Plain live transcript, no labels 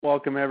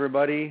Welcome,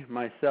 everybody.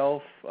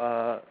 Myself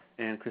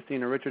and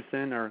Christina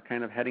Richardson are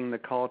kind of heading the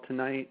call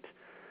tonight.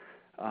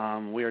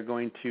 We are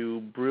going to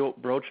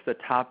broach the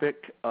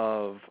topic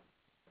of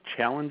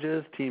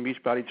challenges, Team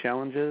Beachbody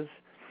challenges.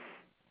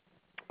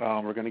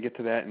 We're going to get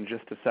to that in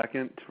just a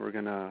second. We're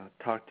going to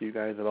talk to you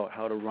guys about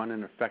how to run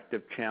an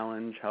effective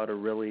challenge, how to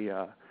really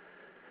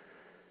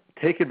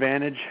take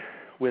advantage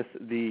with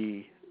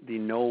the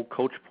no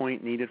coach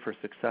point needed for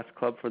Success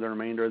Club for the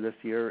remainder of this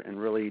year, and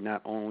really not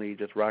only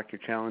just rock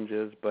your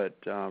challenges, but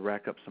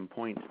rack up some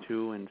points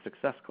too in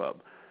Success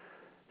Club.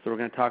 So we're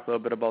going to talk a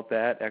little bit about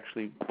that,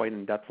 actually quite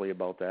in-depthly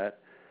about that.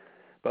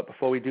 But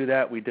before we do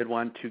that, we did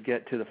want to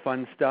get to the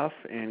fun stuff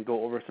and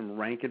go over some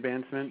rank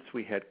advancements.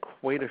 We had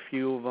quite a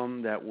few of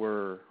them that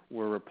were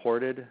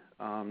reported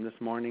this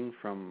morning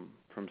from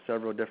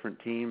several different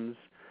teams.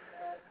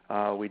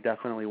 We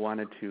definitely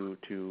wanted to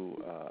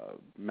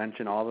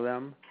mention all of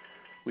them.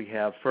 We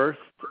have first,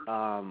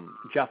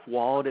 Jeff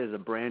Wald is a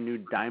brand new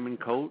Diamond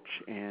coach,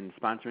 and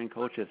sponsoring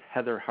coach is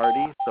Heather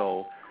Hardy.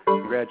 So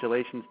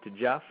congratulations to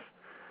Jeff.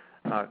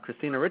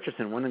 Christina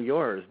Richardson, one of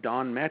yours,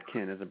 Dawn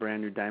Matkin, is a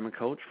brand new Diamond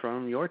coach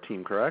from your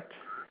team, correct?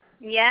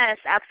 Yes,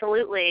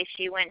 absolutely.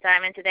 She went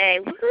Diamond today.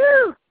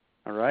 Woohoo!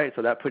 All right,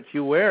 so that puts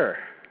you where?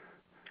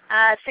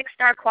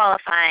 6-star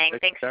qualifying.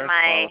 Thanks to my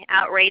qualifying.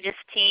 outrageous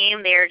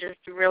team. They're just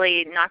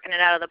really knocking it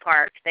out of the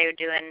park. They're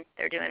doing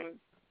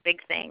big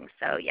things.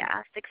 So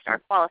yeah,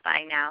 6-star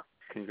qualifying now.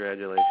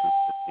 Congratulations,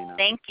 Christina.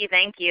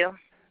 Thank you.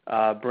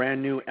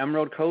 Brand new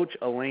Emerald coach,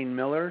 Elaine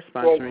Miller,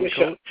 sponsoring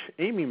coach,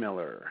 Amy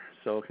Miller.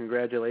 So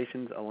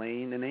congratulations,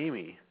 Elaine and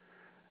Amy.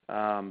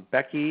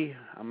 Becky,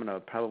 I'm going to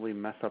probably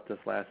mess up this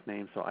last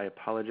name, so I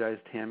apologize,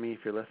 Tammy, if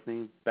you're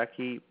listening.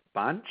 Becky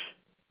Bonch,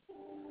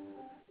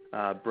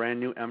 brand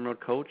new Emerald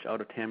coach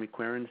out of Tammy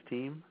Quirin's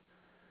team,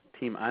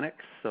 Team Onyx.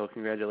 So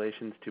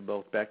congratulations to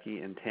both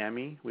Becky and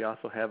Tammy. We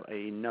also have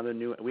another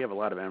new, we have a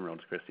lot of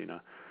Emeralds,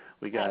 Christina.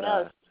 We got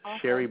awesome.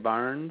 Sherry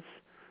Barnes,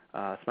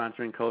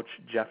 sponsoring coach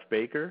Jeff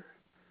Baker.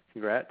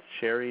 Congrats,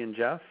 Sherry and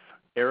Jeff.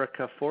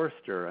 Erica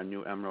Forster, a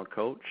new Emerald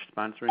coach,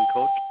 sponsoring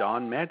coach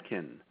Dawn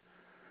Madkin.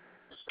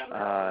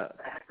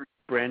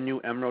 Brand new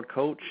Emerald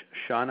coach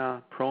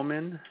Shauna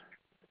Proman,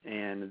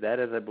 and that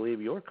is, I believe,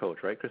 your coach,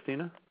 right,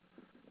 Christina?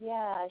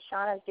 Yeah,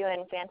 Shauna's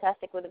doing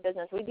fantastic with the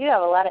business. We do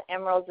have a lot of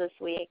Emeralds this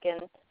week,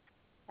 and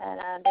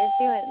they're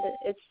doing.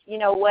 It's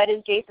what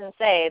does Jason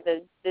say?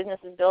 The business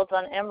is built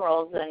on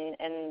Emeralds,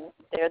 and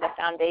they're the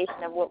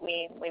foundation of what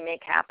we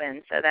make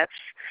happen. So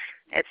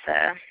it's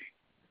an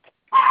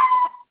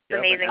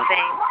amazing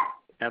thing.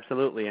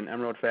 Absolutely, and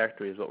Emerald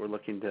Factory is what we're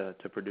looking to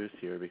produce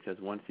here, because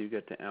once you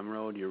get to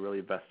Emerald, you're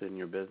really vested in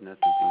your business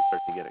and things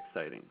start to get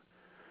exciting.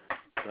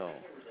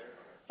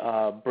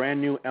 So, brand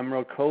new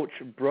Emerald coach,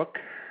 Brooke,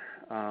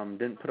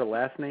 didn't put a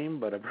last name,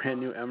 but a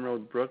brand new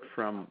Emerald, Brooke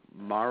from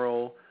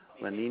Mauro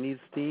Lanini's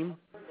team.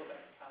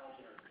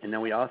 And then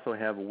we also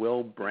have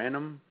Will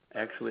Branham,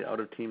 actually out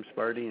of Team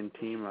Sparty and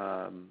Team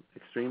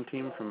Extreme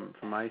Team from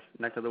my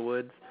neck of the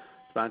woods,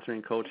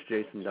 sponsoring coach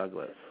Jason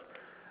Douglas.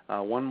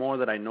 One more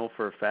that I know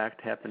for a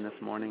fact happened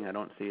this morning. I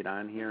don't see it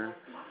on here.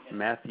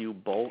 Matthew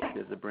Bolt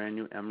is a brand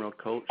new Emerald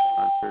coach,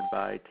 sponsored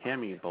by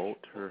Tammy Bolt,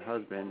 her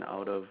husband,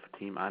 out of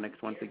Team Onyx,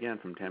 once again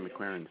from Tammy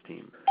Quirin's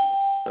team.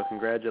 So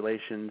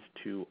congratulations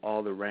to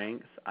all the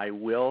ranks. I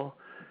will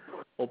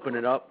open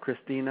it up,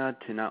 Christina,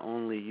 to not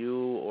only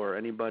you or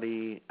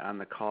anybody on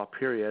the call,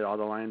 period. All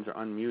the lines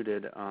are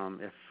unmuted.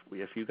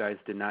 If you guys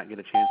did not get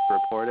a chance to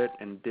report it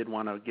and did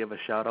want to give a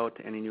shout-out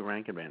to any new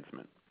rank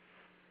advancement.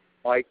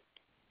 Mike.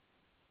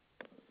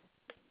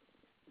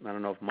 I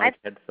don't know if Mike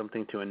had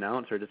something to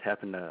announce or just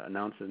happened to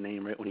announce his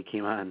name right when he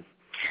came on.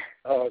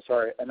 Oh,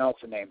 sorry. Announce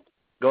the name.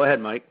 Go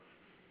ahead, Mike.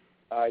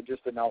 I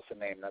just announced the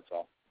name, that's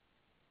all.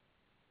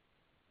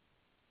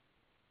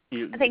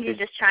 I think he's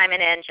just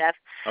chiming in, Jeff.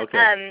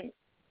 Okay.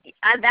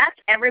 That's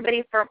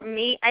everybody for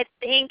me. I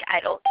think I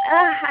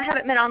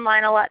haven't been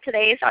online a lot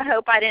today, so I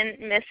hope I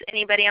didn't miss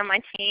anybody on my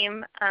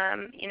team.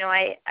 I'm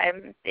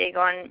big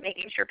on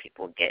making sure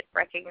people get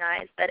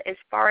recognized. But as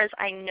far as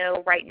I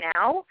know right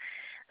now,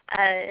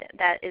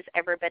 that is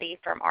everybody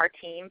from our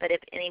team. But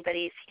if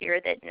anybody's here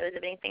that knows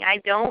of anything I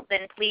don't,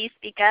 then please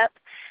speak up.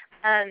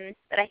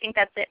 But I think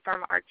that's it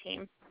from our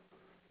team.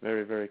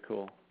 Very, very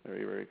cool.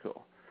 Very, very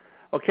cool.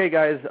 Okay,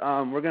 guys,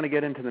 we're going to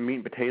get into the meat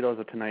and potatoes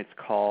of tonight's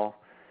call.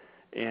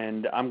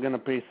 And I'm going to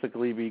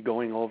basically be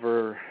going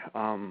over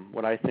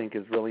what I think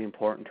is really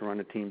important to run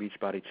a Team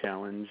Beachbody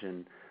Challenge.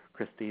 And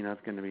Christina is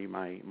going to be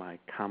my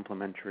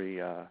complimentary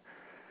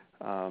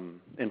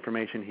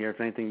information here.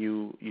 If anything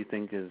you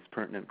think is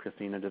pertinent,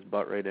 Christina, just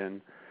butt right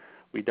in.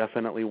 We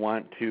definitely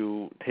want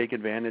to take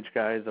advantage,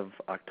 guys, of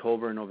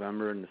October,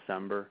 November, and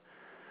December.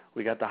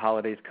 We got the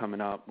holidays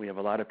coming up. We have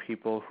a lot of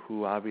people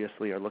who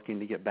obviously are looking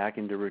to get back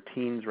into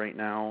routines right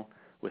now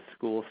with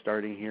school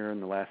starting here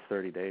in the last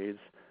 30 days.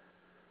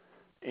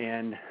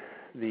 And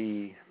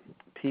the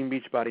Team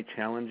Beachbody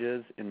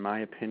Challenges, in my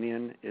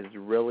opinion, is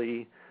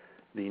really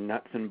the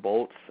nuts and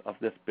bolts of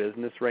this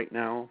business right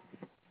now.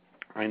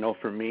 I know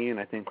for me, and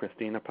I think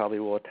Christina probably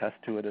will attest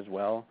to it as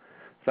well,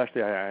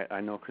 especially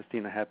I know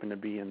Christina happened to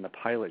be in the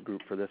pilot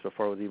group for this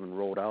before it was even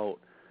rolled out.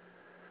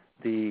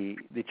 The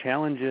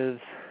challenges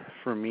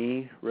for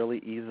me really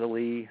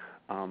easily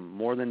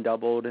more than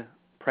doubled,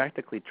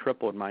 practically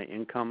tripled my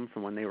income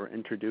from when they were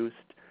introduced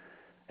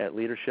at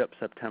Leadership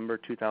September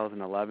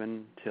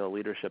 2011 till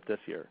Leadership this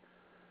year.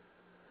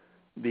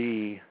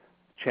 The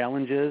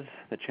challenges,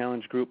 the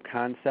challenge group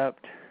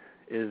concept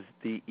is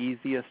the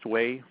easiest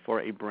way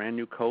for a brand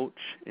new coach,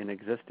 an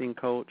existing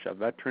coach, a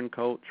veteran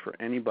coach, for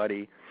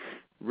anybody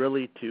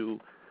really to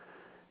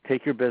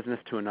take your business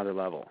to another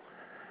level.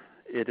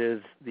 It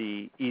is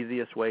the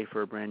easiest way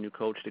for a brand new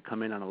coach to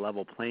come in on a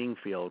level playing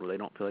field where they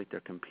don't feel like they're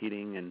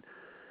competing and,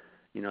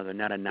 you know, they're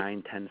not a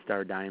 9,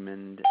 10-star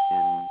diamond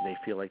and they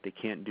feel like they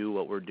can't do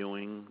what we're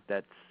doing.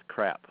 That's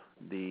crap.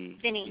 The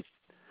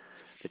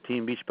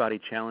Team Beachbody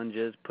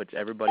Challenges puts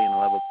everybody in a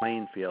level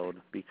playing field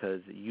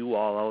because you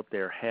all out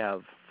there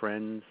have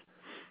friends,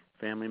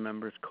 family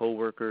members,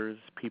 coworkers,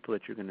 people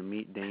that you're going to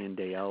meet day in,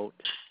 day out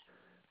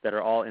that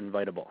are all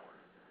invitable.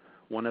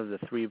 One of the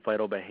 3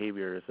 vital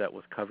behaviors that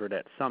was covered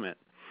at Summit,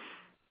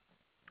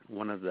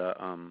 one of the,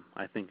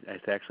 I think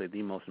it's actually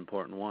the most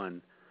important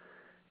one,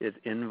 is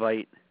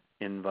invite,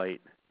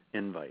 invite,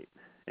 invite.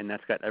 And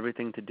that's got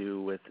everything to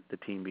do with the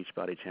Team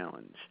Beachbody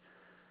Challenge.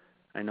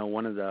 I know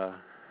one of the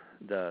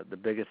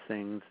biggest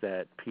things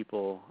that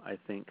people, I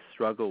think,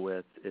 struggle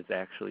with is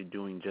actually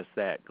doing just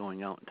that,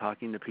 going out and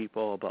talking to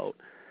people about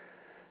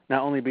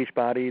not only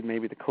Beachbody,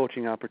 maybe the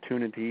coaching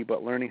opportunity,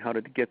 but learning how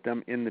to get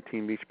them in the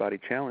Team Beachbody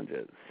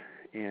Challenges.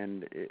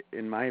 And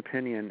in my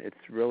opinion, it's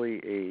really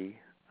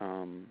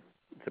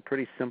it's a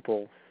pretty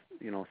simple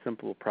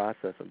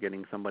process of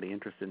getting somebody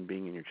interested in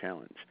being in your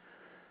challenge.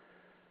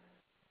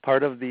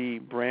 Part of the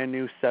brand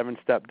new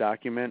 7-step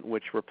document,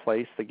 which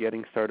replaced the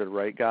Getting Started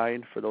Right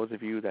guide, for those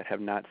of you that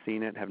have not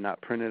seen it, have not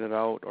printed it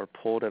out, or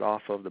pulled it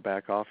off of the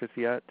back office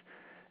yet,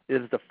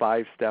 is the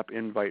 5-step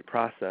invite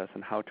process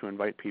and how to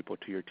invite people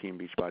to your Team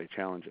Beachbody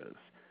Challenges.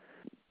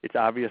 It's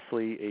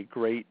obviously a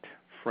great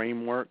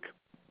framework.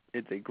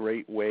 It's a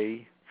great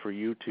way for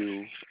you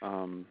to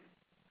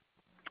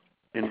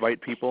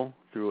invite people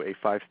through a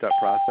 5-step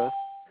process.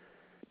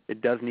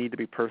 It does need to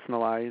be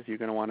personalized. You're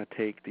going to want to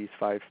take these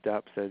 5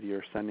 steps as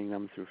you're sending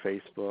them through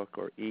Facebook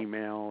or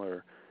email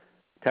or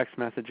text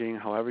messaging,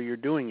 however you're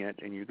doing it,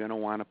 and you're going to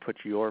want to put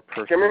your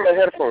personal. Give me my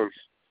headphones.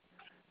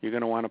 You're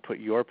going to want to put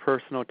your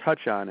personal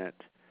touch on it,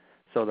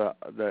 so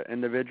the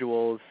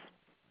individuals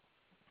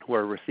who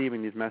are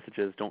receiving these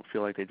messages don't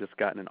feel like they've just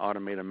gotten an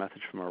automated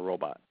message from a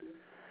robot.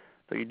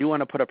 So you do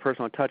want to put a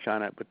personal touch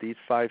on it, but these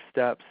 5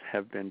 steps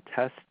have been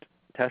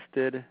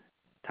tested,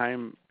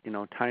 time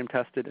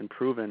tested and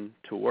proven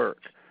to work.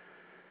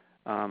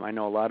 I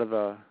know a lot of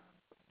the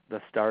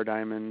star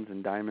diamonds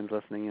and diamonds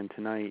listening in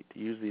tonight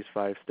use these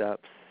 5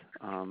 steps.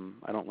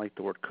 I don't like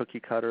the word cookie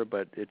cutter,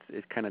 but it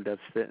kind of does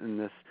fit in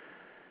this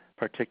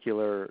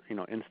particular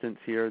instance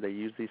here. They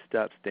use these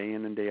steps day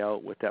in and day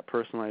out with that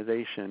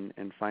personalization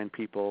and find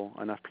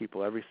enough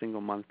people every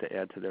single month to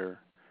add to their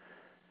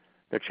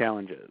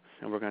challenges,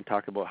 and we're going to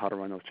talk about how to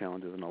run those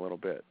challenges in a little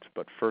bit.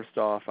 But first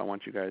off, I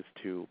want you guys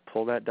to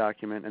pull that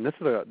document, and this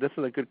is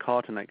a good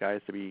call tonight,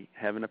 guys, to be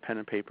having a pen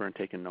and paper and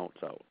taking notes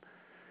out.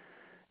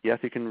 Yes,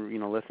 you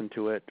can listen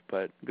to it,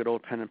 but good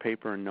old pen and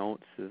paper and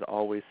notes is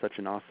always such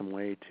an awesome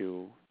way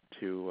to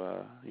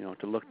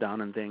look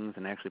down on things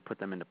and actually put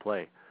them into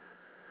play.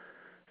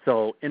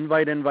 So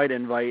invite.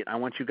 I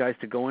want you guys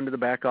to go into the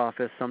back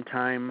office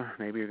sometime.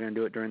 Maybe you're going to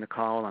do it during the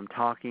call I'm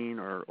talking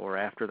or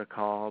after the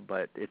call,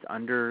 but it's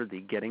under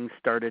the Getting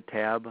Started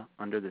tab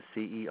under the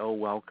CEO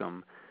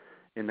Welcome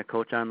in the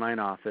Coach Online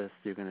office.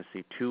 You're going to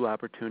see 2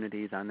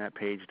 opportunities on that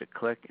page to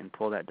click and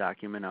pull that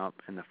document up,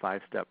 and the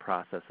 5-step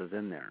process is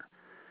in there.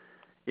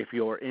 If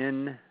you're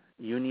in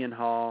Union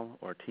Hall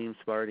or Team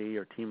Sparty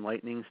or Team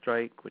Lightning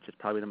Strike, which is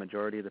probably the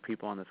majority of the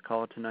people on this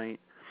call tonight,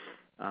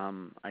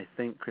 I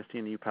think,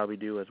 Christina, you probably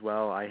do as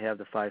well. I have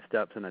the 5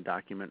 steps in a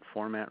document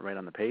format right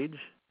on the page.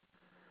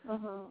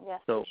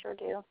 Yes, I sure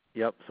do.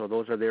 Yep, so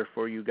those are there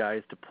for you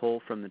guys to pull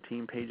from the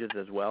team pages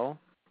as well.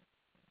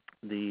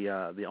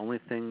 The only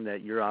thing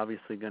that you're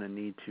obviously going to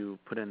need to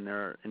put in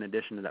there, in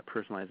addition to that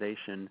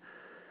personalization,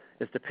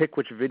 is to pick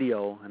which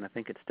video, and I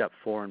think it's step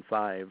 4 and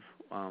 5,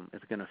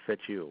 is going to fit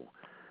you.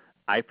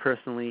 I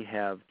personally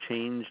have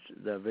changed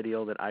the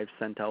video that I've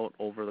sent out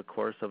over the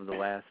course of the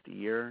last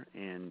year,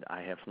 and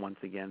I have once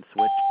again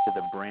switched to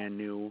the brand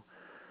new,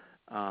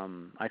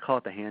 I call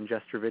it the hand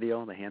gesture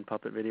video, the hand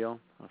puppet video.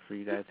 For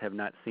you guys have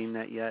not seen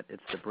that yet,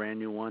 it's the brand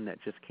new one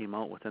that just came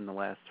out within the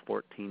last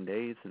 14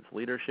 days since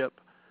Leadership.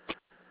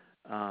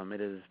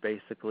 It is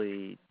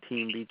basically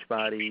Team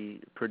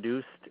Beachbody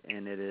produced,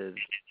 and it is,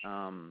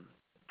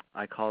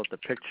 I call it the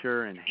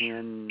picture and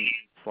hand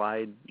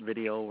slide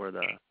video, where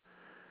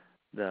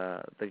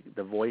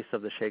the voice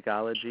of the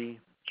Shakeology,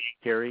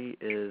 Carrie,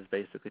 is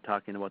basically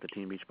talking about the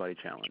Team Beachbody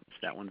Challenge.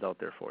 That one's out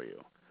there for you.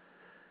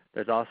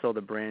 There's also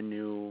the brand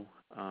new,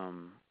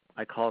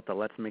 I call it the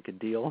Let's Make a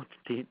Deal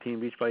Team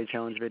Beachbody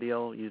Challenge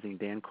video using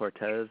Dan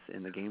Cortez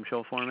in the game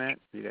show format.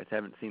 If you guys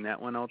haven't seen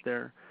that one out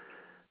there,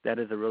 that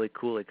is a really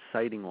cool,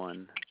 exciting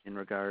one in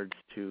regards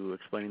to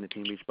explaining the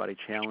Team Beachbody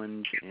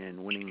Challenge and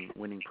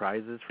winning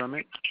prizes from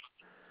it.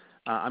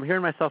 I'm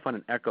hearing myself on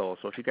an echo,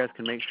 so if you guys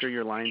can make sure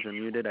your lines are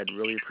muted, I'd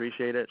really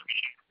appreciate it.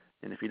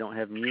 And if you don't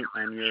have mute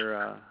on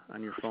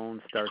your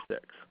phone, *6.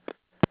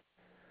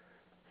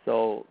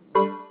 So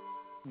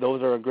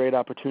those are a great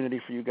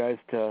opportunity for you guys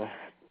to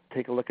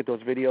take a look at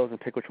those videos and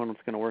pick which one is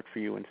going to work for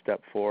you in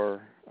step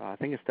 4. I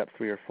think it's step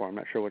 3 or 4. I'm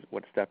not sure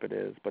what step it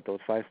is, but those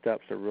 5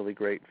 steps are really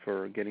great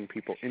for getting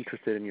people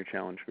interested in your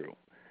challenge group.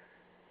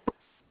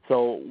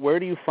 So where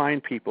do you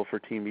find people for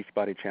Team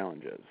Beachbody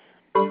challenges?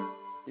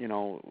 You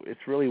know,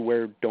 it's really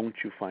where don't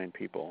you find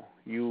people.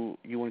 You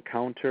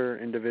encounter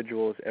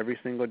individuals every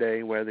single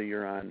day, whether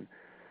you're on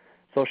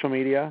social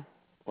media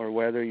or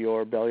whether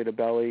you're belly to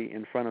belly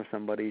in front of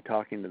somebody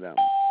talking to them.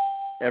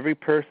 Every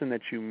person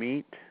that you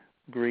meet,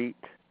 greet,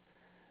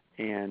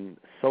 and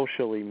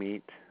socially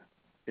meet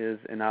is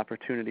an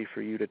opportunity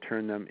for you to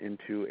turn them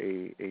into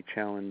a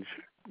challenge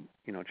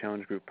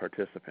group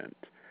participant.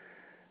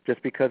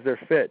 Just because they're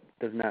fit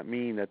does not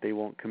mean that they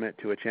won't commit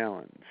to a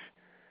challenge.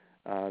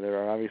 There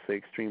are obviously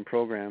extreme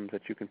programs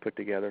that you can put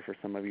together for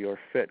some of your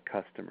fit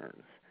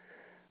customers.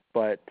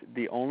 But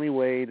the only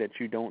way that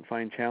you don't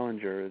find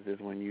challengers is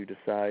when you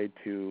decide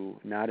to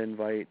not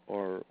invite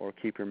or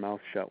keep your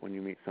mouth shut when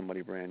you meet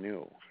somebody brand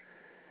new.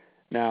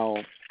 Now,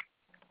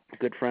 a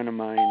good friend of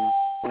mine,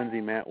 Lindsay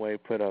Matway,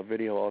 put a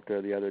video out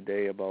there the other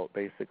day about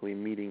basically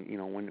meeting,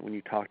 when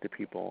you talk to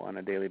people on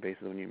a daily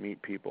basis, when you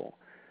meet people.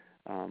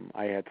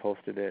 I had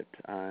posted it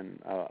on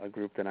a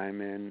group that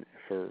I'm in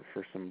for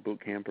some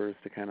boot campers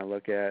to kind of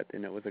look at,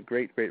 and it was a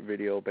great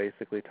video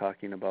basically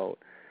talking about,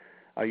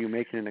 are you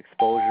making an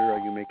exposure, are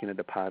you making a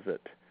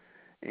deposit?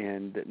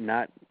 And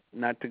not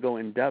to go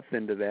in depth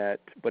into that,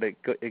 but it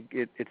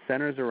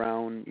centers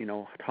around,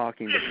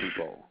 talking to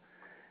people.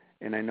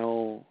 And I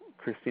know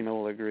Christina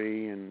will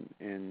agree,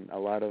 and a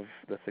lot of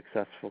the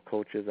successful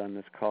coaches on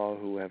this call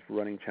who have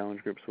running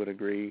challenge groups would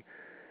agree,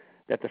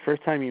 that the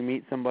first time you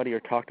meet somebody or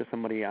talk to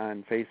somebody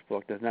on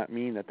Facebook does not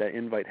mean that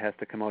invite has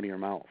to come out of your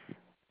mouth.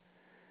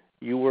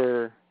 You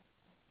were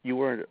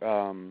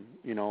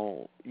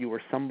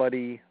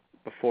somebody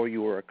before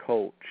you were a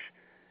coach,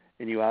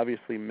 and you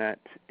obviously met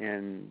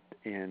and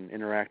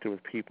interacted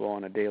with people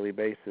on a daily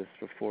basis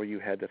before you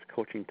had this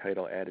coaching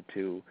title added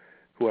to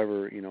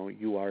whoever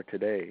you are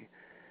today.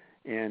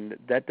 And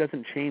that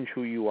doesn't change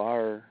who you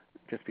are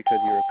just because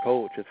you're a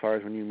coach as far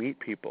as when you meet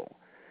people.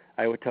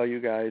 I would tell you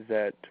guys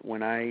that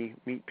when I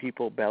meet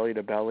people belly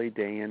to belly,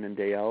 day in and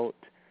day out,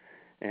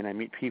 and I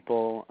meet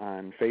people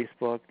on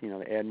Facebook,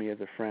 they add me as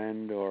a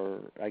friend, or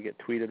I get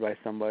tweeted by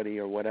somebody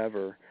or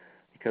whatever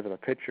because of a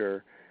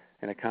picture,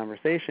 and a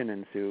conversation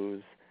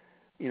ensues,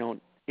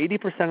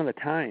 80% of the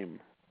time,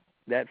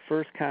 that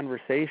first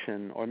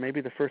conversation, or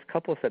maybe the first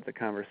couple sets of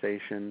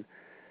conversation,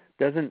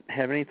 doesn't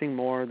have anything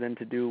more than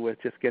to do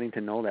with just getting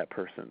to know that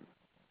person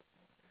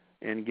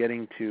and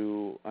getting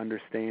to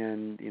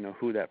understand,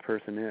 who that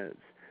person is.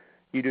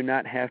 You do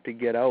not have to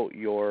get out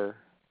your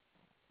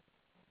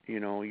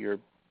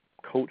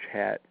coach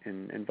hat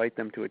and invite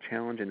them to a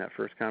challenge in that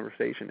first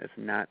conversation. It's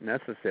not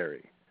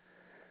necessary.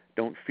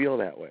 Don't feel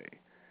that way.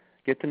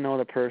 Get to know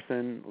the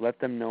person. Let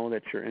them know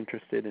that you're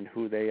interested in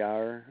who they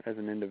are as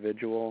an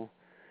individual,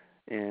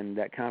 and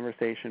that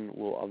conversation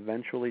will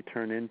eventually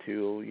turn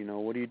into,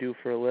 what do you do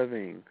for a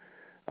living?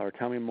 Or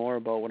tell me more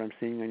about what I'm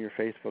seeing on your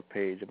Facebook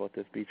page about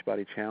this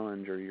Beachbody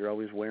Challenge, or you're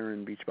always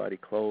wearing Beachbody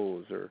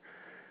clothes, or,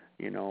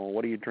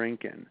 what are you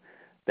drinking?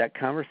 That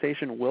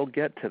conversation will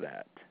get to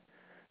that.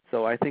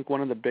 So I think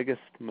one of the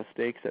biggest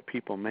mistakes that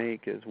people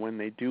make is when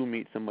they do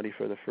meet somebody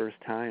for the first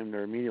time,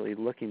 they're immediately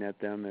looking at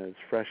them as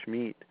fresh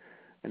meat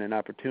and an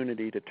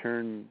opportunity to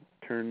turn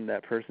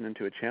that person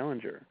into a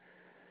challenger.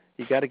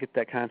 You got to get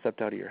that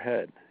concept out of your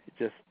head.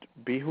 Just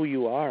be who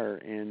you are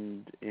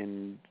and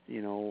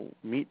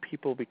meet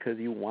people because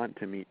you want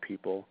to meet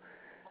people,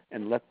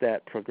 and let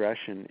that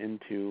progression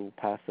into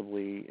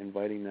possibly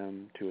inviting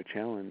them to a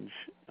challenge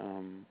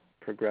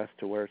progress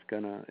to where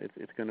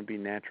it's gonna be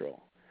natural.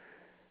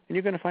 And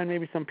you're going to find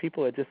maybe some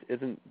people that just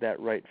isn't that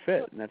right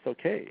fit, and that's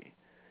okay.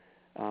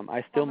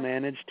 I still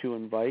manage to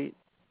invite,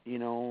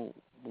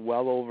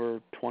 well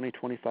over 20,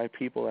 25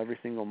 people every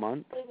single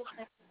month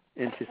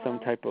into some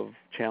type of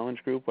challenge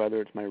group, whether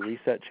it's my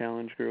Reset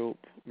challenge group,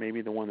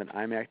 maybe the one that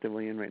I'm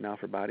actively in right now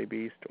for Body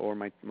Beast, or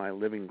my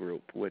living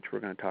group, which we're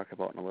going to talk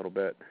about in a little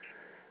bit,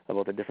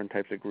 about the different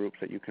types of groups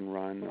that you can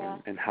run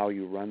and how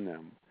you run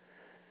them.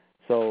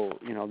 So,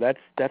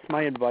 that's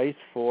my advice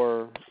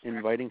for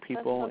inviting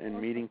people and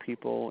meeting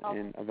people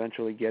and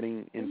eventually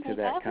getting into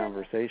that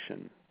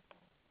conversation.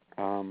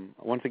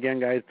 Once again,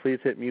 guys, please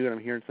hit mute. I'm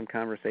hearing some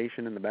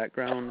conversation in the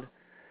background,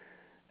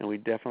 and we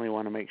definitely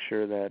want to make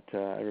sure that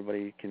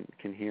everybody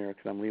can hear,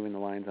 because I'm leaving the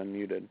lines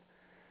unmuted.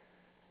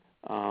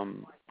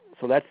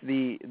 So that's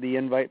the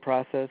invite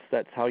process.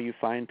 That's how you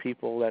find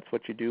people. That's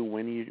what you do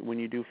when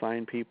you do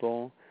find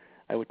people.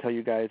 I would tell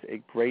you guys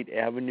a great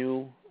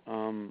avenue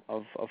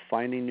of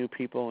finding new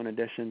people, in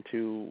addition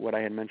to what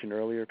I had mentioned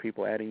earlier,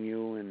 people adding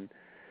you and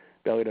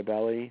belly to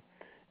belly,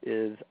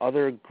 is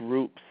other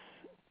groups,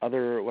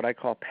 other what I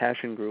call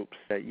passion groups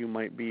that you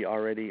might be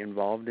already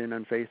involved in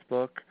on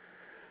Facebook,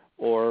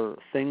 or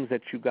things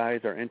that you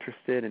guys are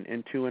interested and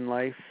into in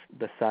life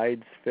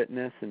besides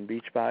fitness and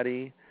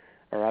Beachbody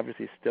are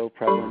obviously still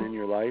prevalent in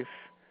your life.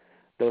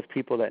 Those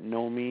people that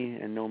know me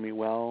and know me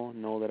well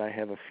know that I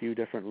have a few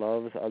different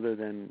loves other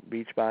than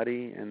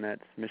Beachbody, and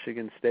that's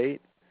Michigan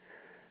State,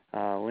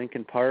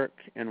 Lincoln Park,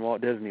 and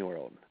Walt Disney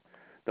World.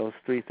 Those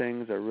three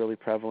things are really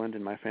prevalent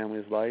in my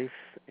family's life,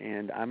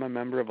 and I'm a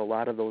member of a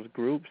lot of those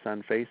groups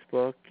on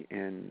Facebook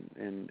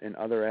and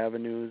other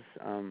avenues,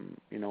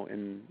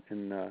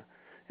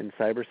 in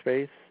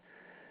cyberspace.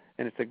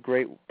 And it's a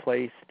great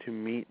place to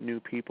meet new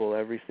people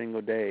every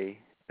single day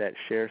that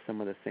share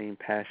some of the same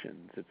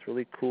passions. It's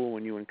really cool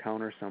when you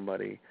encounter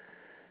somebody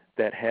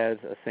that has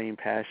a same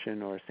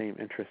passion or same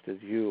interest as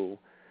you,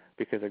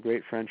 because a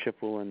great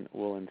friendship will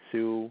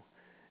ensue,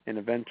 and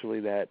eventually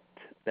that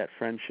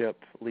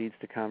friendship leads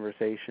to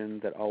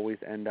conversations that always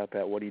end up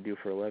at, what do you do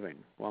for a living?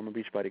 Well, I'm a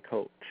Beachbody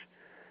coach.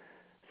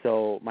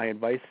 So my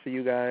advice for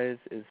you guys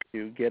is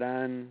to get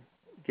on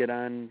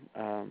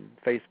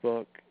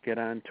Facebook, get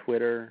on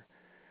Twitter,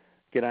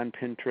 get on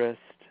Pinterest,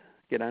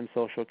 get on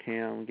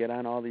SocialCam, get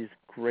on all these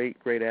great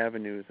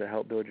avenues that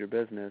help build your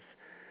business,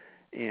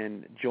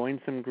 and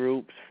join some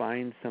groups,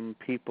 find some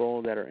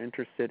people that are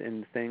interested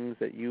in things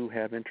that you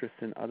have interest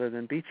in other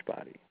than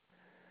Beachbody,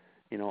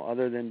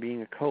 other than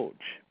being a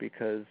coach,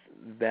 because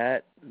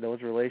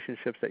those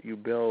relationships that you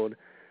build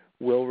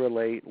will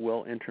relate,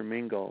 will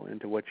intermingle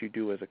into what you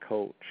do as a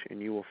coach,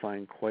 and you will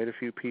find quite a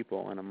few people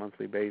on a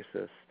monthly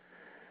basis,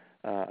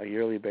 a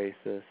yearly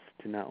basis,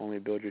 to not only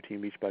build your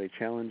Team Beachbody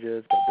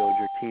challenges, but build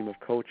your team of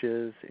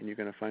coaches, and you're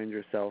going to find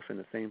yourself in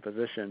the same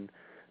position,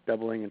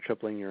 doubling and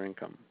tripling your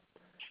income.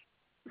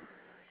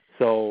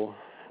 So,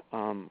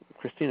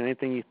 Christina,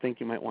 anything you think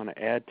you might want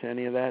to add to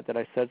any of that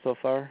I said so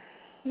far?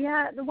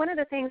 Yeah, one of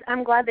the things,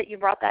 I'm glad that you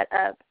brought that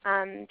up,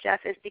 Jeff,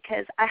 is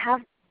because I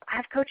have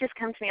coaches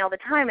come to me all the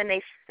time, and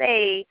they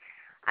say,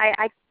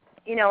 I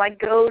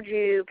go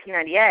to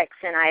P90X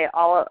and I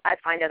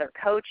find other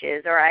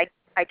coaches, or I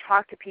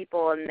talk to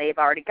people and they've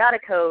already got a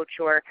coach,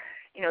 or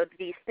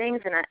these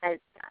things, and I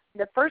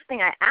the first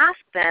thing I ask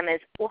them is,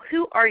 well,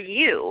 who are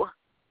you?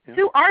 Yeah.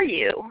 Who are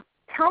you?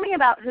 Tell me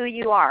about who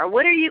you are.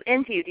 What are you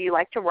into? Do you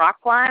like to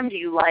rock climb? Do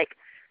you like,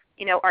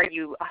 are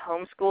you a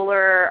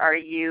homeschooler? Are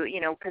you,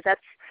 because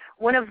that's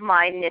one of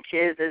my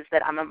niches, is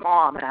that I'm a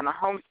mom and I'm a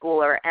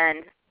homeschooler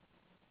and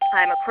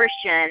I'm a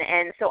Christian,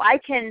 and so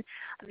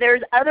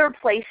there's other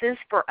places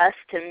for us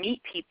to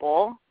meet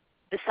people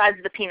besides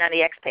the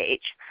P90X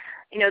page.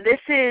 This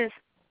is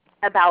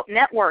about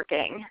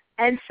networking.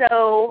 And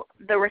so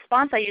the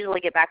response I usually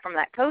get back from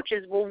that coach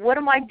is, well, what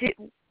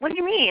do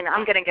you mean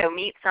I'm going to go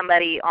meet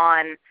somebody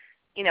on,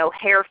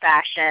 hair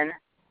fashion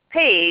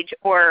page,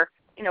 or,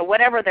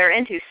 whatever they're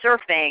into,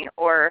 surfing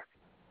or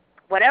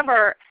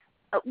whatever?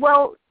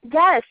 Well,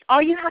 yes,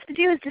 all you have to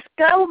do is just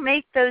go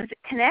make those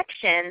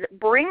connections,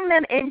 bring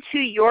them into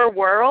your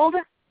world.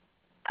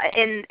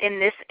 In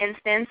this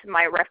instance,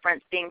 my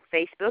reference being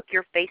Facebook,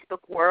 your Facebook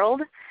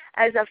world,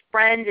 as a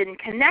friend, and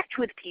connect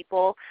with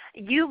people.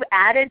 You've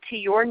added to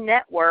your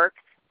network,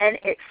 and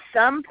at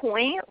some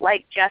point,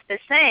 like Jeff is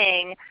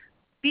saying,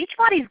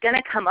 Beachbody's going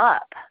to come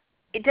up.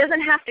 It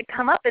doesn't have to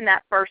come up in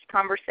that first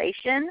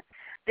conversation.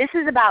 This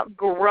is about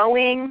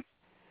growing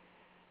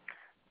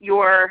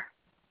your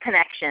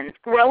connections,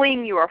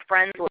 growing your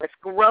friends list,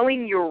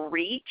 growing your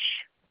reach.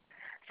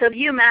 So if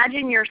you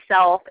imagine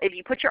yourself, if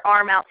you put your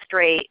arm out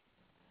straight,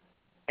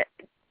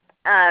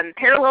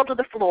 parallel to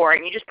the floor,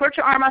 and you just put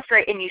your arm out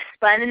straight and you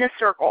spun in a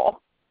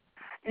circle,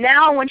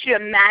 now I want you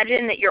to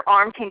imagine that your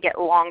arm can get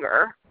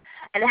longer.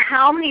 And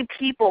how many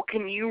people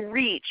can you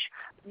reach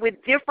with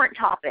different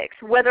topics,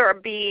 whether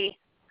it be,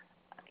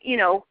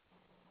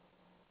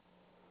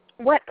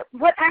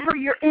 whatever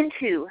you're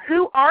into.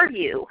 Who are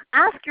you?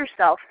 Ask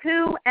yourself,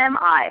 who am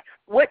I?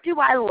 What do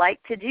I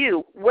like to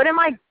do? What am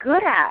I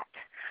good at?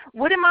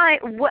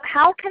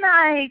 How can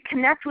I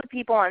connect with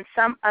people on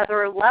some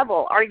other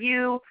level? Are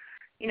you,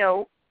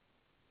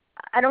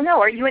 I don't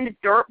know, are you into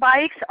dirt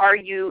bikes? Are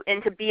you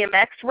into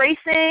BMX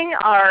racing?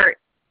 Are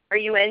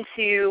you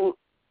into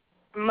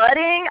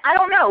mudding? I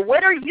don't know.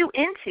 What are you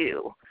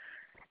into?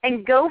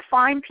 And go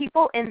find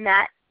people in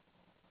that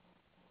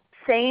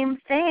same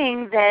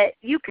thing that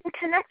you can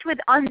connect with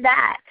on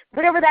that,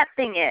 whatever that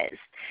thing is.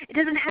 It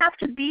doesn't have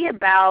to be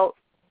about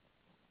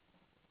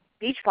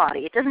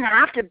Beachbody. It doesn't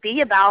have to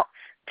be about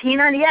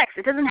P90X.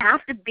 It doesn't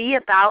have to be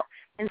about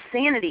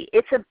insanity.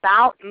 It's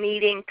about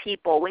meeting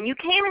people. When you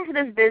came into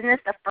this business,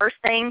 the first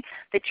thing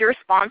that your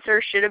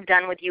sponsor should have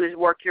done with you is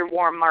work your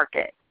warm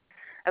market.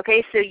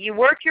 Okay, so you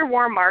work your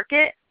warm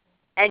market,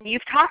 and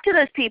you've talked to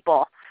those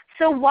people.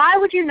 So why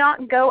would you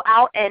not go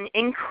out and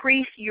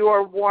increase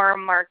your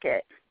warm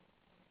market?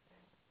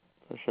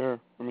 For sure.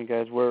 I mean,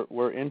 guys,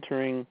 we're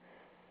entering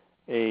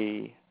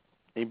a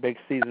big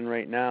season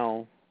right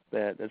now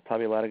that there's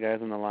probably a lot of guys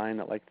on the line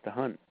that like to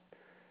hunt.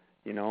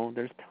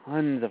 There's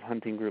tons of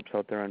hunting groups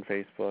out there on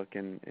Facebook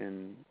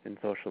and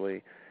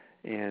socially.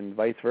 and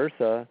vice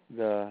versa.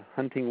 The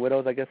hunting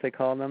widows, I guess they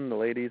call them, the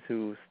ladies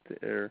who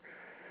are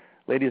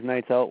ladies'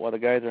 nights out while the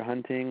guys are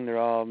hunting. They're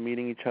all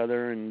meeting each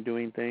other and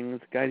doing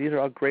things. Guys, these are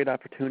all great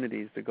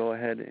opportunities to go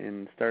ahead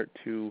and start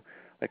to,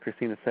 like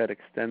Christina said,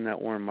 extend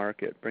that warm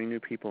market, bring new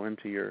people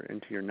into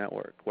your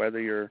network.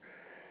 Whether you're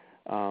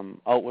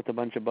out with a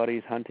bunch of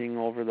buddies hunting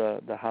over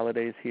the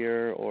holidays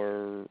here,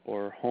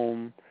 or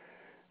home,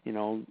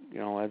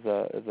 as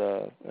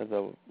a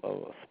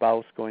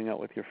spouse going out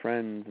with your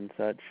friends and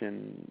such,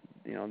 and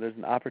there's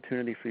an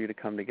opportunity for you to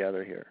come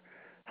together here.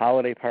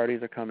 Holiday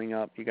parties are coming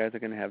up. You guys are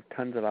going to have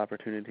tons of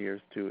opportunities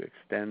to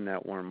extend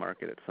that warm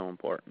market. It's so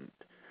important.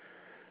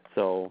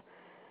 So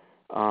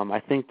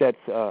I think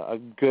that's a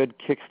good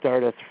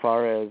kickstart as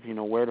far as,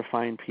 where to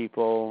find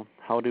people,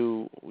 how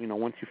to,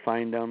 once you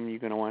find them, you're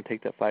going to want to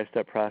take that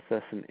 5-step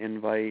process and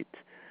invite.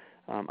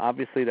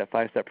 Obviously, that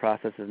 5-step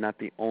process is not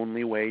the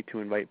only way to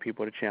invite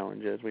people to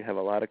challenges. We have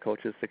a lot of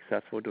coaches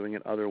successful doing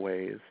it other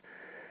ways.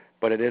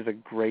 But it is a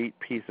great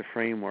piece of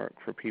framework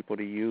for people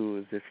to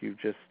use if you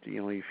just,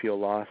 you feel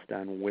lost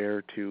on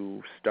where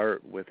to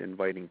start with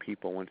inviting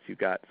people once you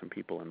got some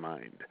people in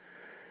mind.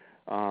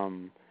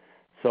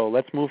 So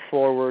let's move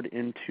forward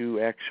into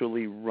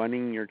actually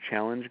running your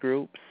challenge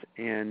groups.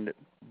 And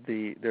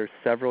there's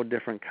several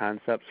different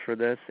concepts for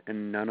this,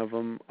 and none of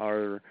them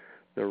are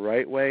the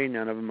right way,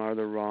 none of them are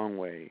the wrong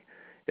way.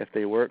 If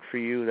they work for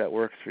you, that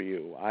works for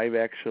you. I've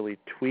actually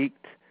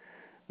tweaked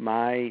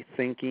my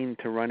thinking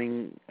to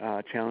running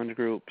challenge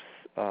groups.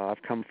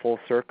 I've come full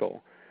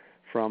circle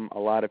from a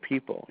lot of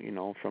people,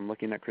 from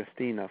looking at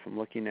Christina, from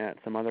looking at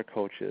some other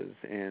coaches,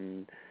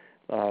 and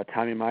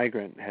Tommy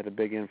Migrant had a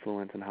big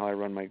influence on how I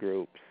run my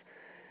groups.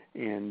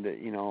 And,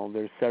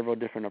 there's several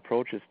different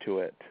approaches to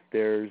it.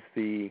 There's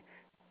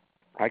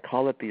I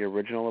call it the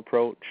original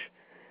approach,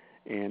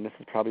 and this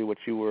is probably what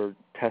you were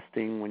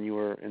testing when you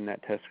were in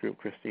that test group,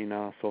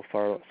 Christina, so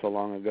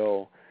long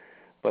ago.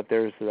 But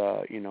there's,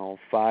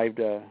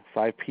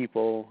 5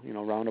 people,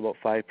 round about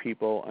 5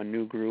 people, a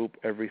new group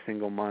every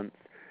single month,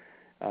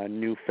 a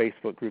new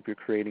Facebook group you're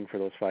creating for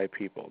those 5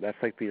 people. That's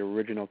like the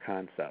original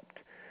concept,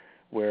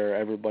 where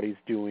everybody's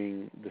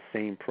doing the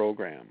same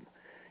program.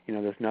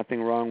 There's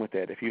nothing wrong with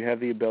it. If you have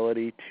the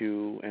ability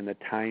to, and the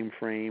time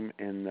frame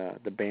and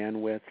the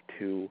bandwidth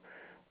to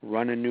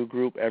run a new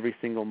group every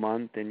single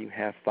month, and you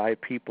have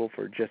 5 people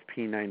for just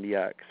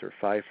P90X or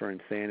 5 for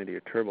Insanity or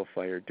Turbo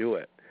Fire, do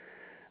it.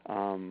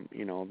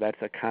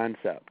 That's a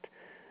concept.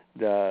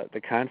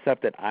 The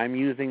concept that I'm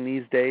using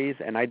these days,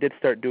 and I did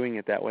start doing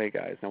it that way,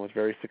 guys, and I was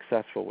very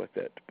successful with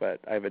it, but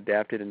I've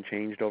adapted and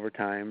changed over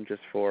time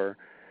just for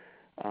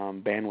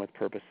bandwidth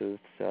purposes,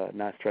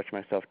 not stretch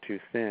myself too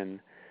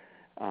thin,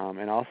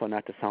 and also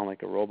not to sound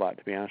like a robot,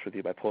 to be honest with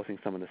you, by posting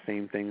some of the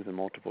same things in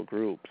multiple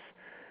groups.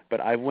 But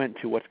I went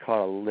to what's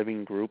called a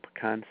living group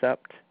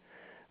concept,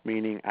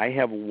 meaning I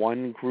have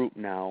one group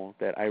now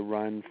that I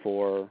run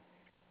for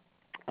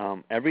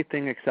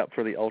everything except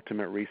for the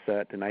Ultimate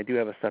Reset, and I do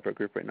have a separate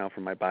group right now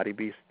for my Body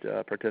Beast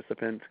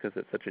participants because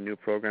it's such a new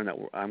program that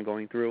I'm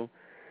going through.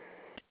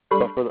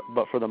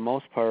 But for the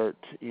most part,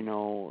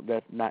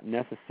 that's not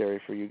necessary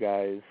for you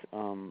guys.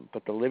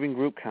 But the living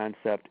group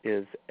concept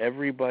is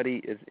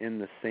everybody is in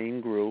the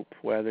same group,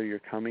 whether you're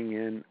coming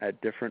in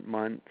at different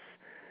months,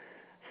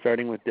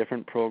 starting with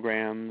different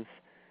programs.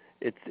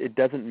 It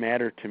doesn't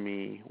matter to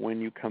me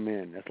when you come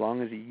in. As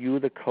long as you,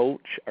 the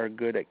coach, are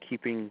good at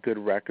keeping good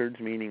records,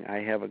 meaning I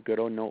have a good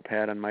old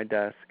notepad on my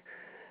desk,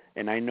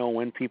 and I know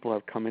when people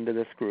have come into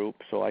this group,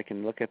 so I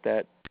can look at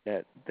that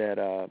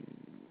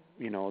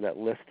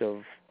list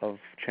of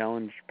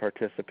challenge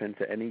participants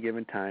at any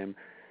given time,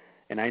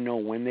 and I know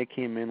when they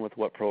came in with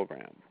what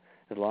program.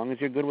 As long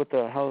as you're good with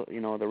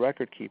the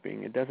record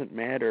keeping, it doesn't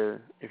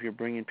matter if you're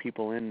bringing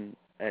people in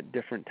at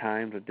different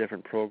times with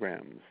different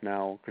programs.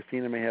 Now,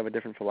 Christina may have a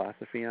different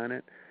philosophy on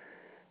it,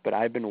 but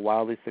I've been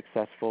wildly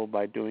successful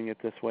by doing it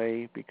this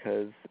way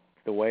because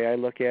the way I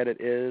look at it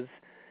is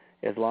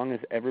as long as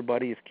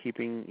everybody is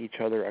keeping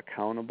each other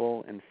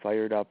accountable and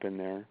fired up in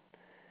there,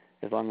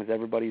 as long as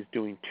everybody's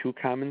doing 2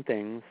 common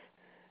things,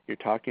 you're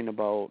talking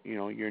about,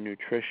 your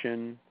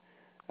nutrition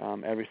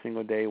every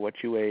single day, what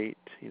you ate,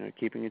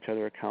 keeping each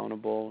other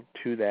accountable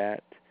to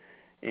that,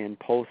 and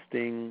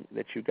posting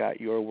that you got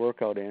your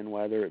workout in,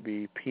 whether it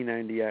be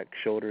P90X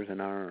shoulders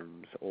and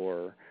arms,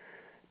 or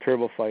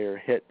Turbo Fire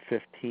HIT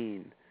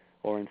 15,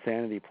 or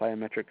Insanity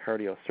plyometric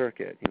cardio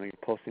circuit. You're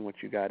posting what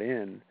you got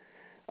in.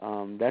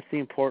 That's the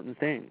important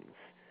things.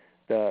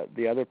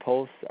 The other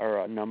posts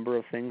are a number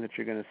of things that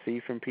you're going to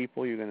see from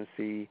people. You're going to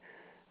see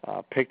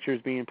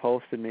pictures being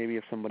posted, maybe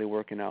of somebody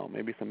working out,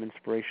 maybe some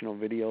inspirational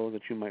videos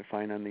that you might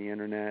find on the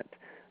internet.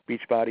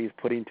 Beachbody is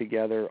putting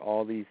together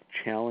all these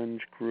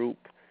challenge group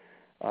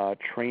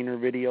trainer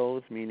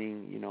videos,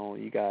 meaning,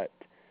 you got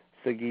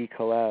Sagi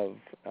Kalev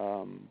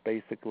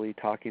basically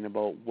talking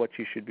about what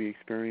you should be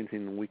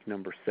experiencing in week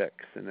number 6,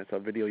 and it's a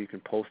video you can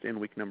post in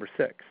week number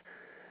 6.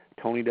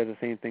 Tony does the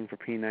same thing for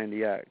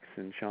P90X,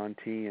 and Sean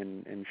T.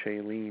 and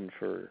Shailene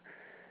for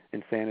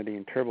Insanity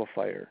and Turbo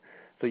Fire.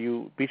 So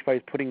Beachbody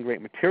is putting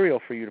great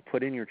material for you to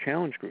put in your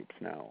challenge groups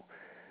now.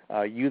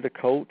 You, the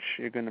coach,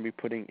 you're going to be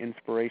putting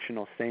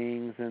inspirational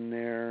sayings in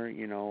there,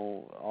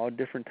 all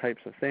different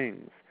types of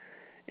things.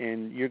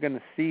 And you're going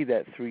to see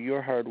that through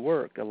your hard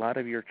work, a lot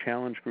of your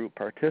challenge group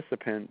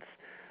participants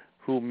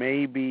who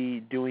may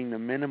be doing the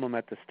minimum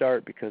at the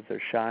start because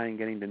they're shy and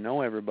getting to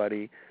know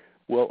everybody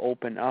will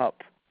open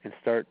up and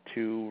start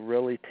to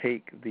really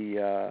take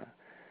the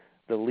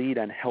lead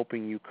on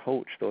helping you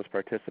coach those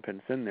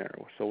participants in there.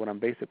 So what I'm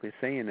basically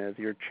saying is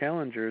your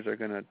challengers are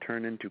going to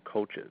turn into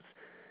coaches,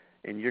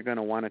 and you're going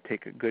to want to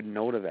take a good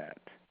note of that.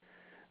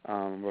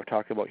 We'll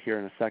talk about here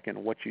in a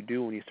second what you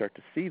do when you start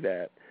to see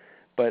that.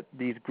 But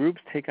these groups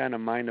take on a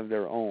mind of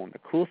their own. The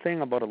cool thing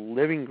about a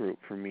living group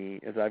for me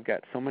is I've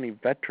got so many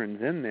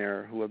veterans in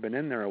there who have been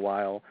in there a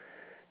while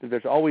that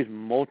there's always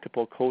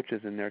multiple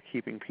coaches in there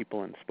keeping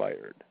people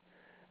inspired.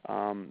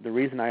 The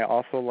reason I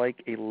also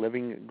like a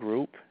living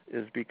group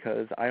is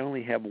because I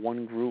only have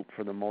one group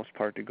for the most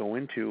part to go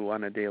into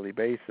on a daily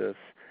basis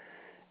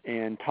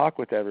and talk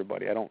with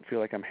everybody. I don't feel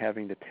like I'm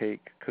having to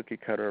take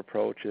cookie-cutter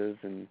approaches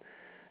and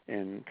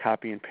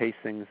copy and paste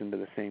things into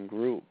the same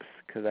groups,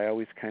 because I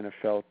always kind of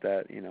felt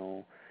that,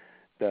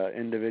 the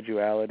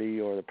individuality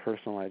or the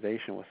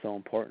personalization was so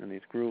important in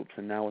these groups.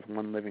 And now with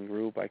one living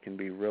group, I can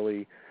be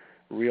really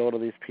real to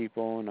these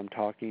people, and I'm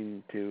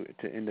talking to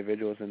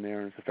individuals in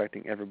there, and it's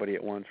affecting everybody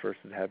at once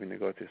versus having to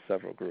go through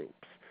several groups.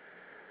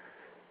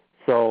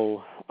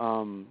 So,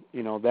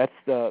 that's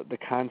the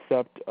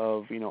concept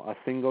of, a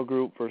single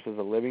group versus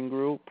a living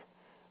group.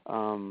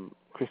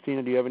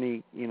 Christina, do you have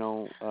any,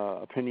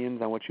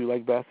 opinions on what you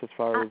like best as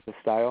far as the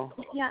style?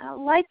 Yeah,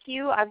 like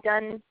you, I've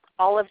done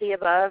all of the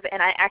above,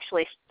 and I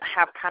actually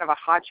have kind of a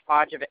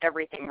hodgepodge of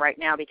everything right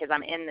now because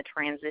I'm in the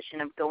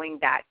transition of going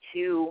back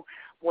to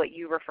what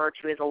you refer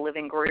to as a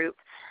living group.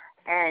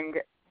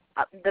 And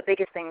the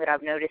biggest thing that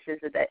I've noticed is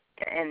that,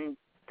 and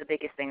the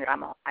biggest thing that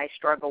I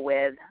struggle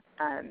with,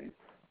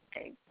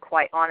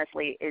 quite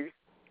honestly, is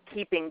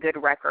keeping good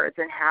records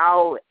and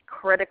how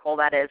critical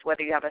that is,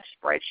 whether you have a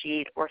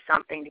spreadsheet or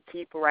something to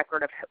keep a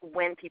record of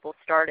when people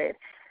started.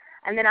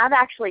 And then I've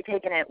actually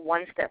taken it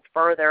one step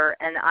further,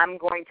 and I'm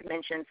going to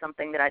mention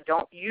something that I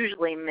don't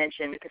usually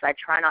mention because I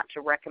try not to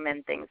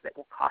recommend things that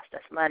will cost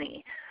us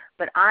money.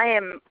 But I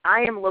am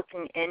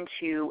looking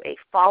into a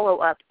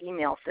follow-up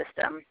email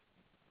system.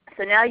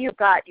 So now you've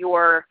got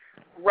your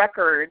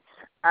records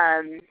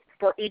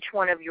for each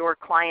one of your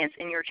clients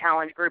in your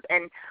challenge group.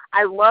 And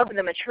I love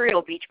the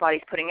material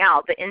Beachbody's putting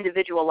out, the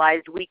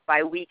individualized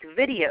week-by-week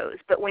videos.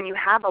 But when you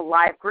have a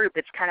live group,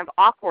 it's kind of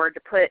awkward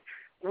to put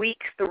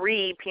week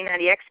 3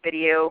 P90X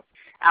video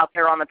out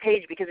there on the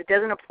page because it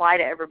doesn't apply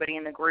to everybody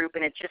in the group,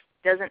 and it just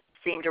doesn't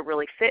seem to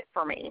really fit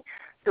for me.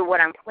 So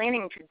what I'm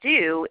planning to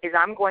do is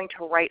I'm going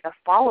to write a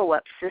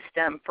follow-up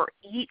system for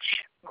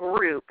each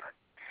group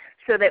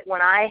so that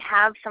when I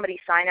have somebody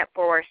sign up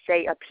for,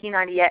 say, a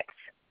P90X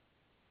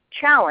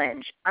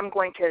challenge, I'm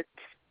going to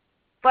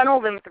funnel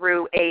them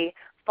through a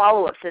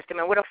follow-up system.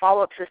 And what a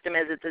follow-up system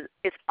is,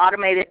 it's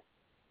automated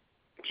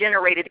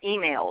generated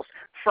emails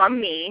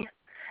from me.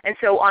 And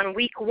so on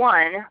week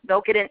 1, they'll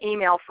get an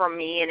email from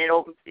me, and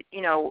it'll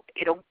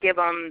give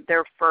them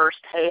their first,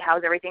 hey,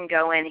 how's everything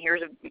going?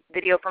 Here's a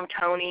video from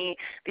Tony.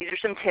 These are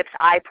some tips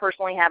I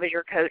personally have as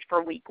your coach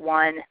for week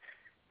 1.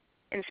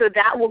 And so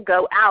that will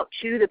go out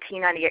to the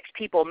P90X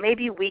people,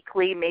 maybe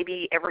weekly,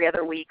 maybe every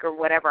other week or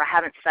whatever. I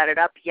haven't set it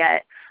up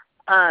yet.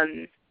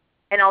 And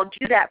I'll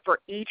do that for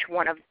each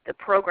one of the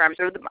programs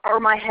or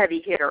my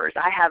heavy hitters.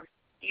 I have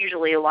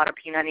usually a lot of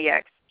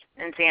P90X,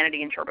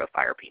 Insanity, and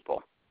TurboFire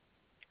people.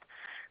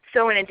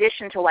 So in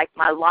addition to like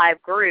my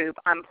live group,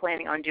 I'm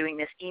planning on doing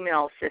this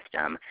email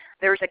system.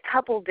 There's a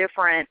couple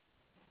different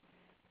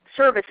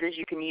services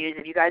you can use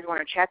if you guys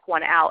want to check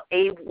one out.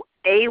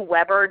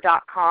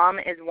 aweber.com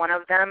is one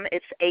of them.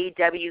 It's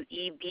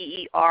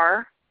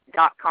aweber.com.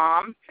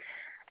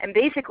 And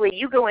basically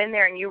you go in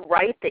there and you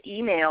write the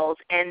emails,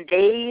 and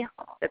the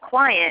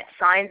client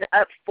signs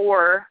up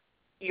for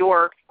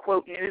your,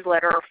 quote,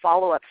 newsletter or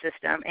follow-up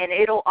system, and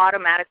it'll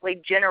automatically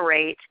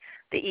generate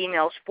the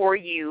emails for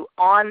you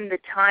on the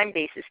time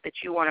basis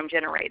that you want them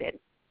generated.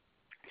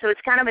 So it's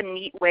kind of a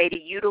neat way to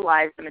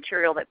utilize the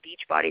material that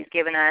Beachbody's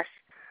given us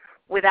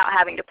without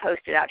having to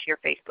post it out to your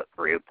Facebook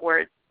group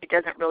where it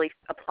doesn't really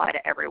apply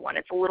to everyone.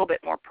 It's a little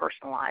bit more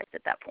personalized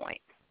at that point.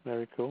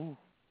 Very cool.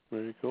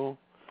 Very cool.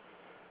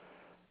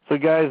 So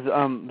guys,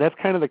 that's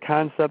kind of the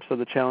concepts of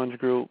the challenge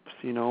groups,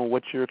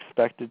 what you're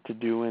expected to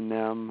do in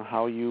them,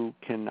 how you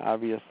can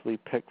obviously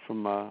pick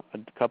from a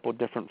couple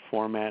different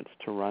formats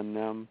to run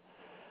them.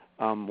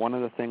 One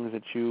of the things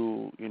that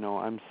I'm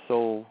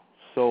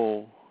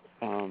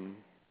I'm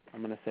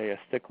going to say a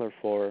stickler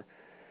for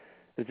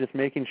is just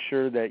making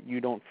sure that you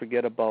don't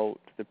forget about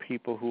the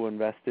people who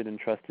invested and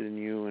trusted in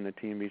you in a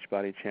Team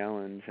Beachbody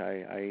Challenge.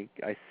 I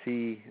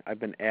see I've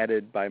been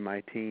added by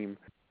my team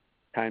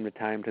time to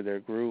time to their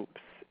groups,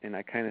 and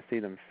I kind of see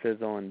them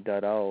fizzle and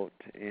dud out.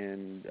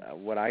 And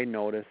what I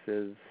notice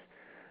is,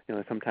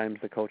 sometimes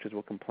the coaches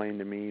will complain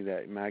to me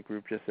that my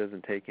group just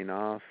isn't taking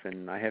off,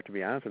 and I have to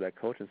be honest with that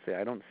coach and say,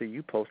 I don't see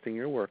you posting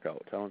your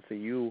workouts. I don't see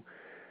you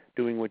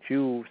doing what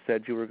you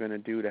said you were going to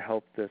do to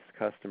help this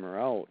customer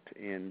out.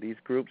 And these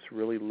groups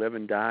really live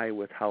and die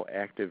with how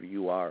active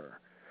you are.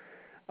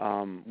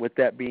 With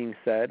that being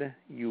said,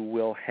 you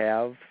will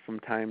have from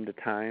time to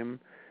time,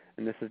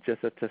 and this is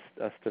just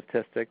a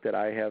statistic that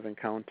I have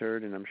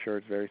encountered, and I'm sure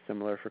it's very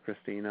similar for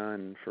Christina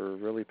and for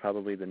really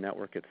probably the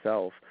network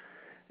itself,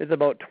 is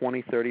about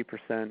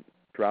 20-30%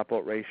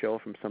 dropout ratio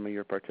from some of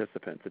your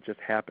participants. It just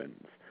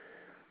happens.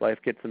 Life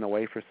gets in the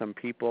way for some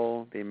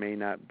people. They may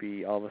not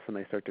be, all of a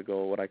sudden they start to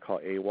go what I call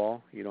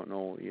AWOL. You don't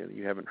know,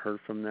 you haven't heard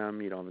from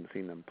them, you haven't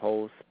seen them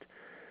post.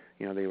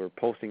 They were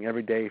posting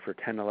every day for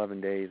 10,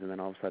 11 days, and then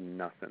all of a sudden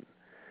nothing.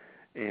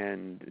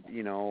 And,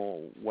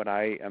 what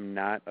I am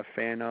not a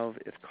fan of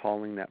is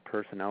calling that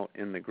person out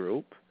in the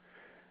group.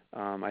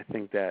 I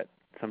think that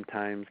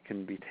sometimes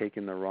can be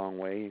taken the wrong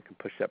way and can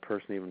push that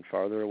person even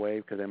farther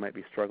away because they might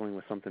be struggling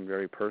with something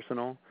very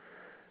personal.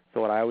 So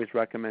what I always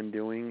recommend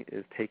doing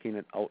is taking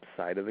it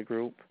outside of the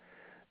group,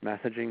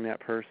 messaging that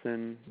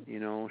person,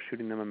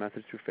 shooting them a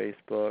message through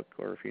Facebook,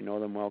 or if you know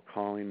them well,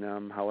 calling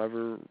them,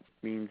 however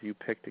means you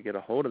pick to get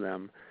a hold of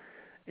them,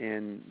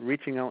 and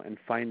reaching out and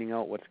finding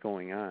out what's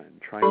going on,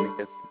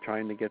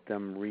 trying to get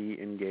them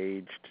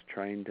re-engaged,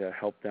 trying to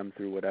help them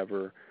through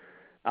whatever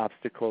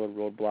obstacle or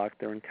roadblock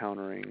they're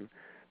encountering,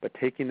 but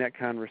taking that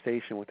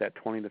conversation with that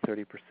 20 to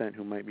 30%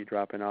 who might be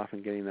dropping off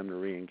and getting them to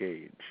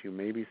re-engage. You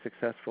may be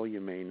successful,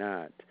 you may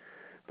not,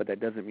 but that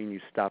doesn't mean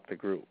you stop the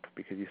group,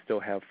 because you still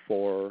have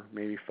 4,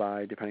 maybe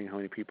 5, depending on how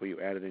many people you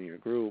added in your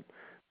group,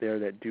 there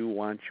that do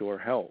want your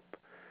help.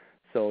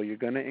 So you're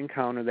going to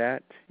encounter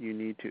that. You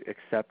need to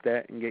accept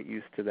that and get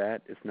used to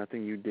that. It's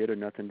nothing you did or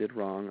nothing did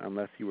wrong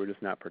unless you were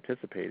just not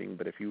participating.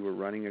 But if you were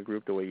running a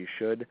group the way you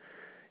should,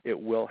 it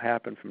will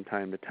happen from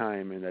time to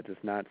time, and that is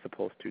not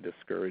supposed to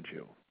discourage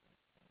you.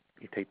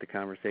 You take the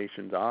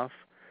conversations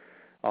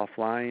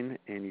offline,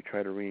 and you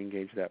try to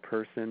re-engage that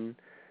person.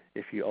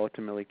 If you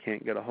ultimately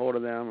can't get a hold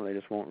of them or they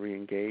just won't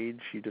re-engage,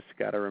 you just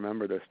got to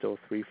remember there's still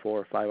 3, 4,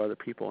 or 5 other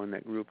people in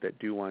that group that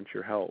do want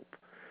your help.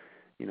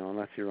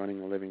 Unless you're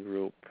running a living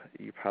group,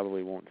 you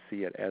probably won't see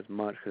it as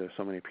much because there's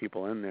so many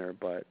people in there,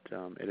 but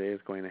it is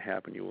going to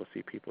happen. You will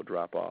see people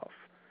drop off.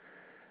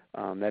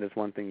 That is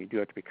one thing you do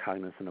have to be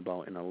cognizant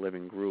about in a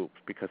living group,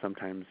 because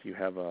sometimes you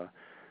have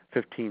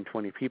 15,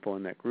 20 people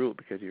in that group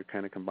because you're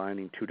kind of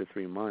combining 2 to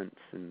 3 months.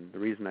 And the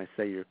reason I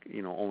say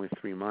you're only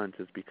 3 months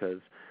is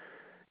because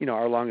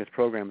our longest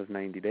program is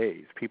 90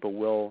 days. People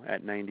will,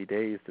 at 90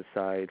 days,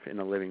 decide in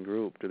a living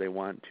group, do they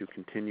want to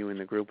continue in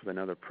the group with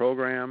another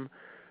program,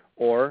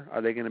 or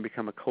are they going to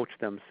become a coach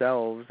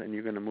themselves, and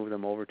you're going to move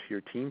them over to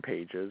your team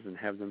pages and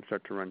have them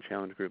start to run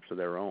challenge groups of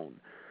their own.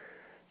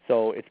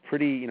 So it's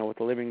pretty, with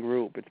the living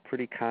group, it's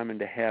pretty common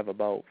to have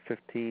about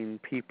 15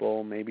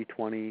 people, maybe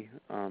 20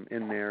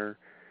 in there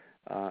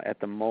at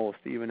the most,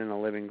 even in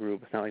a living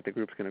group. It's not like the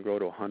group's going to grow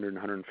to 100,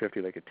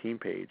 150 like a team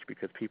page,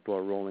 because people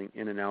are rolling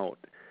in and out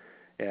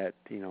at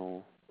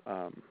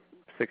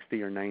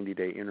 60 or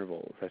 90-day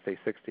intervals. I say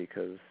 60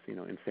 because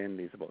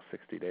insanity is about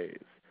 60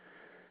 days.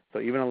 So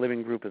even a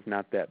living group is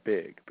not that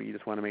big, but you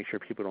just want to make sure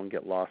people don't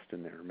get lost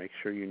in there. Make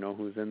sure you know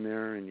who's in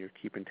there and you're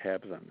keeping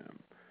tabs on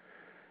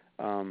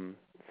them.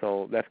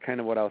 So that's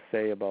kind of what I'll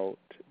say about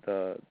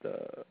the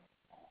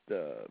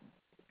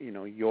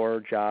your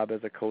job as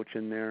a coach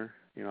in there.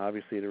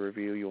 Obviously the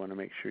review, you want to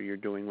make sure you're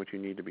doing what you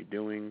need to be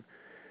doing,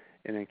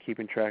 and then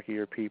keeping track of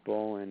your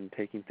people and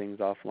taking things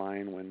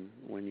offline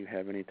when you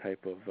have any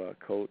type of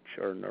coach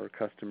or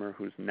customer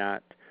who's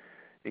not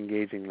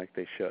engaging like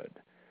they should.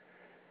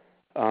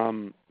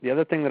 The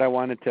other thing that I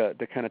wanted to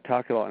kind of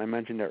talk about, and I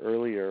mentioned it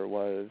earlier,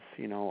 was,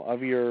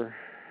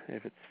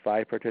 if it's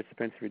 5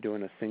 participants, if you're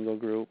doing a single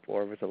group,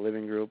 or if it's a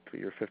living group,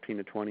 you're 15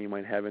 to 20 you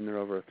might have in there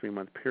over a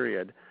 3-month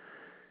period,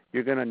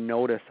 you're going to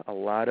notice a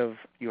lot of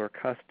your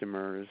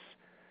customers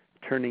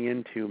turning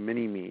into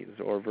mini-me's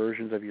or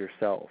versions of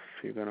yourself.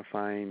 You're going to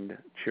find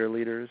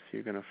cheerleaders.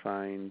 You're going to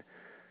find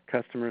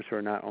customers who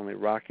are not only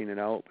rocking it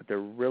out, but they're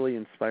really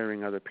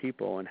inspiring other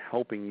people and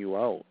helping you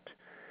out.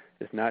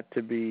 It's not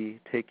to be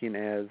taken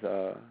as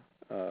a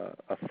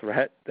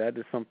threat. That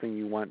is something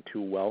you want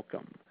to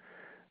welcome.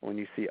 When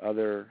you see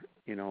other,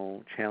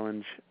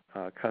 challenge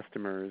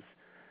customers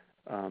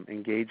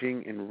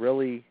engaging and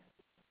really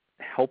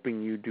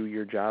helping you do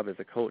your job as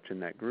a coach in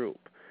that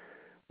group.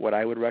 What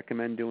I would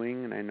recommend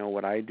doing, and I know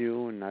what I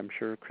do, and I'm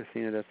sure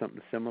Christina does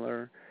something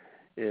similar,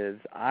 is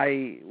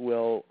I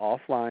will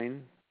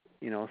offline,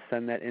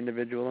 send that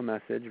individual a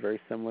message very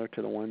similar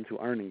to the ones who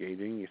aren't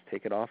engaging. You just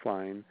take it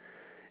offline.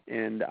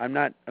 And I'm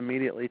not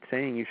immediately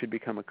saying you should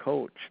become a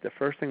coach. The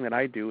first thing that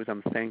I do is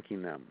I'm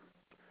thanking them.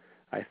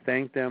 I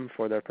thank them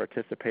for their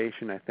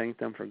participation. I thank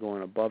them for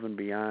going above and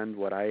beyond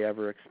what I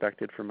ever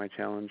expected from my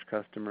challenge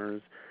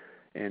customers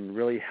and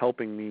really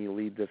helping me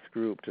lead this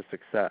group to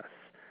success.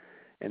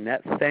 And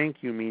that thank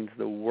you means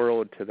the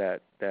world to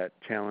that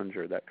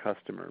challenger, that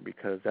customer,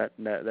 because that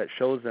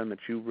shows them that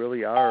you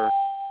really are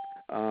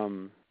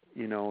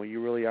you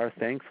really are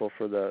thankful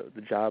for the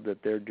job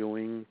that they're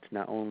doing to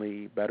not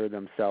only better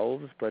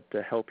themselves, but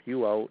to help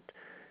you out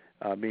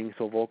being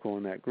so vocal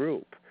in that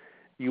group.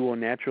 you will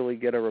naturally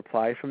get a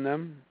reply from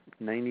them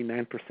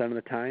 99% of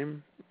the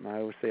time.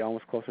 I would say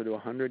almost closer to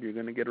 100. You're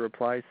going to get a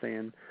reply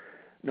saying,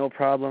 no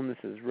problem,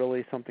 this is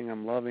really something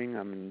I'm loving,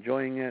 I'm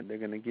enjoying it. They're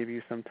going to give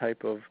you some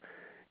type of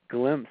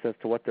glimpse as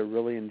to what they're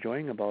really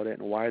enjoying about it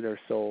and why they're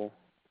so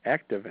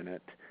active in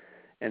it.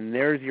 And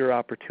there's your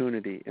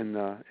opportunity in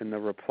the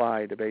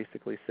reply to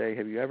basically say,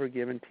 have you ever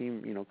given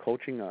team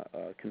coaching a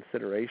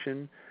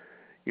consideration?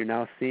 You're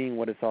now seeing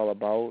what it's all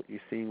about. You're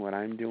seeing what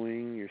I'm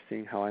doing. You're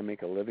seeing how I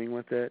make a living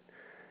with it.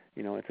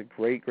 It's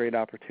a great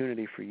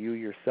opportunity for you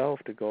yourself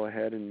to go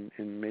ahead and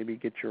maybe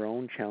get your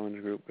own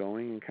challenge group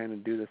going and kind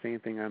of do the same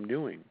thing I'm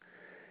doing.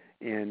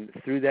 And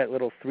through that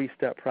little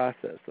 3-step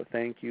process, the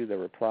thank you, the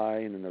reply,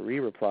 and then the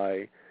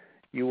re-reply,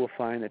 you will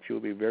find that you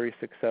will be very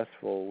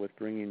successful with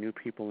bringing new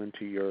people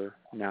into your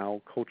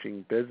now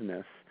coaching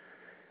business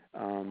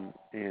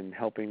and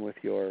helping with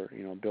your,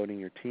 building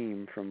your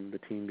team from the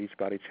Team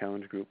Beachbody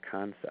Challenge Group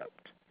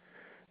concept.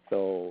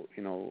 So,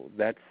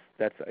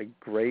 that's a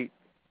great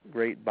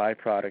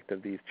byproduct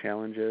of these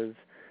challenges.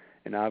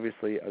 And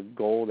obviously a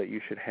goal that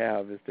you should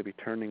have is to be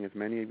turning as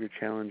many of your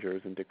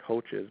challengers into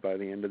coaches by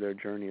the end of their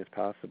journey as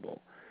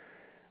possible.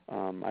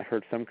 I've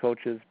heard some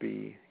coaches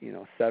be,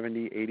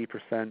 70,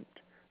 80%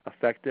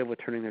 effective with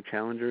turning their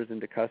challengers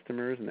into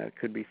customers, and that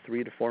could be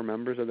 3 to 4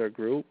 members of their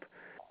group.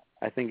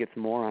 I think it's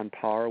more on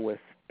par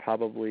with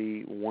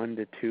probably 1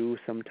 to 2,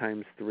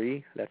 sometimes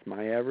 3. That's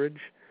my average,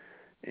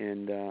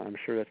 and I'm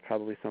sure that's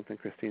probably something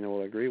Christina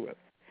will agree with.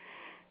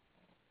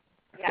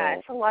 Yeah,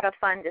 it's a lot of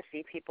fun to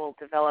see people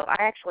develop. I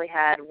actually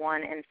had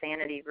one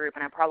insanity group,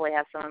 and I probably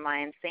have some of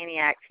my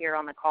insaniacs here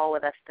on the call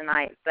with us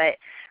tonight, but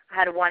I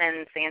had one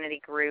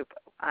insanity group.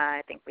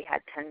 I think we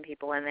had 10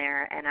 people in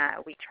there, and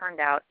we turned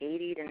out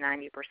 80 to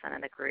 90%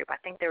 of the group. I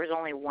think there was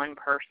only one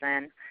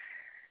person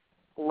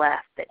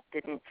left that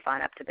didn't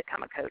sign up to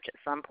become a coach at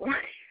some point.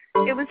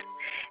 It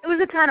was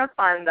a ton of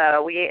fun,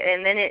 though.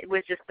 And then it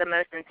was just the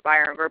most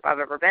inspiring group I've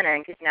ever been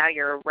in, because now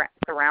you're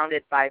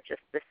surrounded by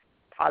just this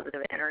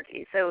positive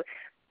energy. So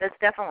that's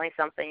definitely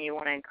something you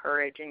want to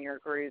encourage in your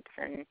groups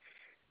and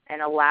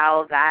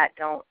allow that.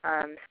 Don't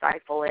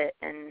stifle it,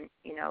 and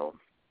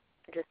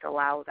just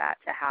allow that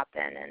to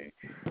happen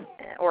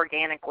and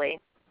organically.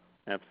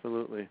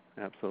 Absolutely.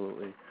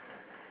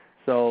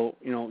 So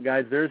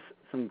guys, there's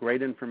some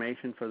great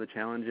information for the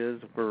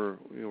challenges.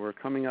 We're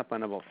coming up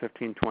on about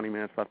 15-20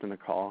 minutes left in the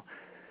call.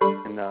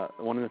 And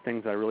one of the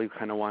things I really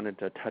kind of wanted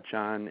to touch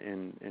on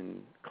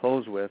and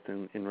close with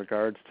in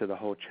regards to the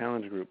whole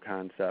challenge group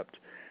concept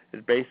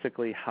is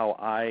basically how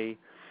I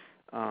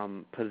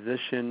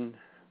position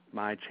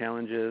my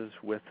challenges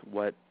with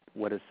what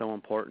is so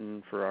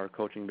important for our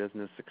coaching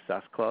business,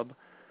 Success Club.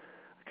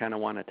 I kind of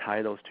want to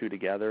tie those two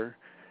together.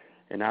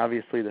 And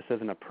obviously this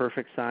isn't a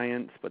perfect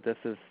science, but this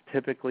is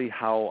typically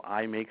how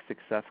I make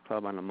Success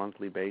Club on a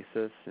monthly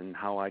basis and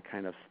how I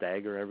kind of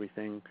stagger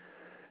everything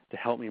to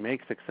help me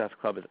make Success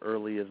Club as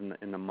early as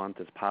in the month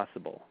as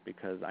possible,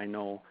 because I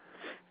know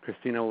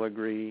Christina will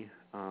agree.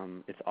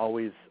 It's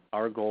always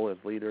our goal as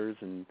leaders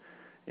and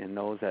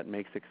those that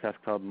make Success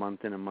Club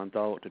month in and month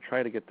out to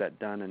try to get that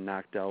done and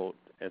knocked out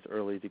as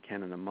early as you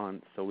can in the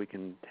month so we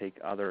can take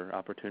other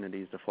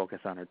opportunities to focus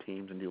on our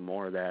teams and do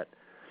more of that.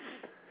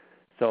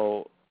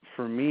 So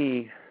for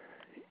me,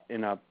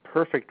 in a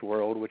perfect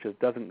world, which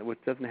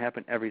doesn't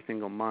happen every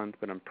single month,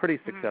 but I'm pretty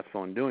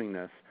successful in doing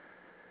this,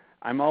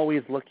 I'm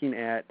always looking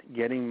at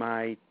getting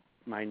my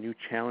new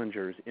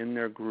challengers in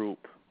their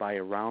group by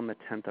around the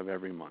 10th of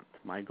every month.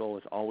 My goal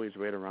is always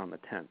right around the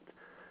 10th,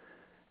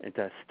 and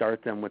to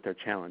start them with their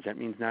challenge. That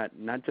means not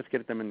just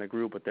get them in the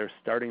group, but they're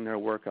starting their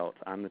workouts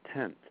on the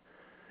 10th.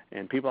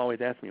 And people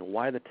always ask me,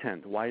 why the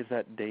 10th? Why is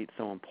that date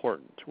so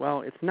important?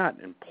 Well, it's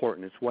not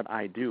important. It's what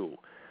I do.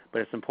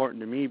 But it's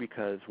important to me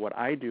because what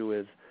I do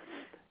is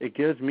it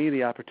gives me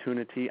the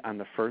opportunity on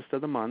the first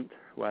of the month,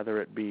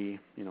 whether it be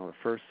the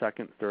first,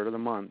 second, third of the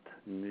month,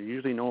 and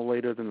usually no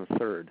later than the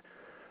third,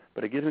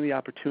 but it gives me the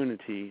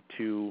opportunity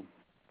to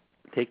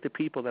take the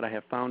people that I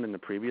have found in the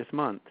previous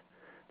month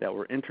that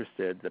were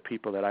interested, the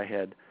people that I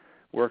had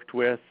worked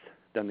with,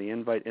 done the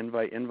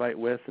invite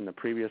with in the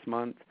previous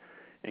month,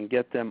 and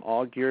get them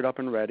all geared up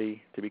and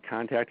ready to be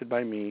contacted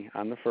by me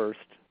on the first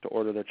to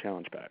order their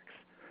challenge packs.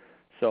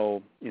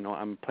 So,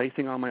 I'm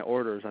placing all my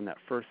orders on that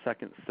first,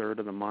 second, third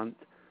of the month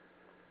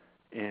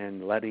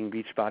and letting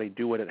Beachbody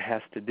do what it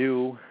has to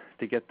do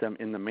to get them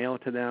in the mail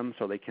to them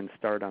so they can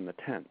start on the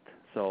 10th.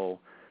 So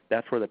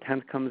that's where the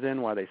 10th comes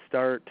in, why they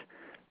start.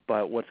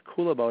 But what's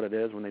cool about it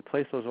is when they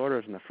place those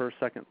orders in the first,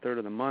 second, third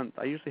of the month,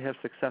 I usually have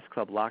Success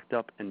Club locked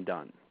up and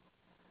done.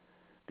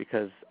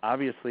 Because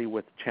obviously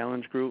with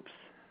challenge groups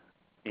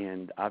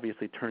and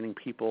obviously turning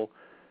people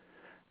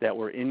that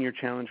were in your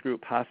challenge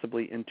group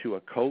possibly into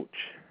a coach,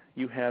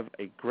 you have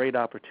a great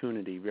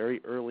opportunity very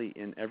early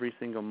in every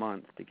single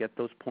month to get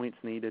those points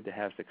needed to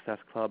have Success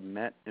Club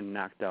met and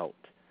knocked out.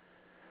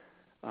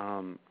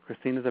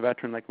 Christina's a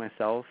veteran like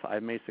myself.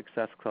 I've made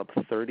Success Club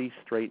 30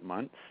 straight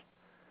months.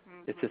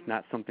 It's just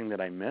not something that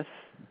I miss.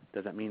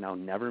 Does that mean I'll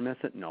never miss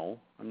it? No.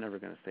 I'm never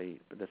going to say,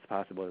 but it's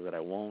possible that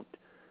I won't.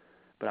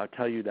 but I'll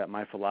tell you that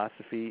my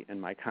philosophy and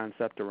my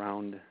concept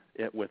around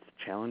it with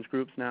challenge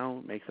groups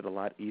now makes it a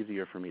lot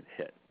easier for me to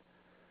hit.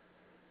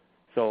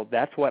 So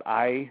that's what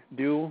I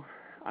do.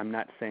 I'm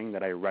not saying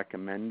that I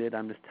recommend it.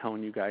 I'm just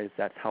telling you guys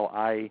that's how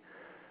I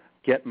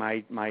get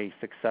my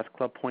Success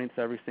Club points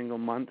every single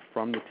month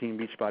from the Team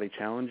Beachbody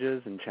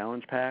challenges and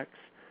challenge packs,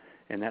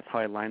 and that's how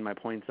I line my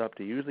points up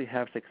to usually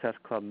have Success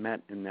Club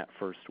met in that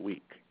first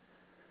week.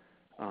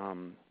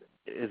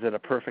 Is it a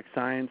perfect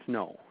science?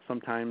 No.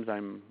 Sometimes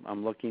I'm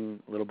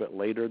looking a little bit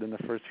later than the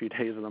first few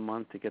days of the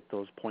month to get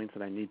those points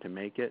that I need to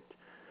make it,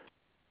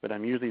 but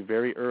I'm usually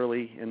very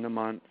early in the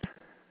month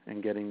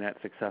and getting that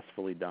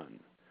successfully done.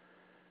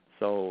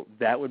 So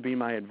that would be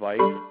my advice.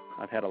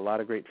 I've had a lot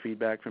of great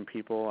feedback from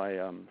people.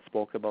 I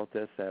spoke about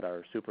this at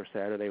our Super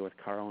Saturday with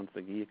Carl and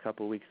Sagi a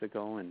couple of weeks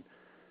ago, and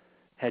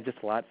had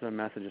just lots of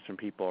messages from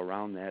people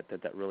around that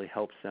really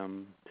helps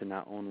them to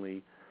not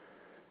only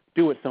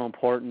do what's so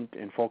important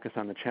and focus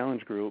on the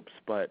challenge groups,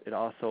 but it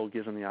also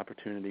gives them the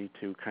opportunity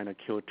to kind of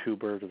kill two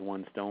birds with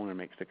one stone and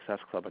make Success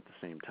Club at the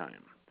same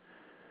time.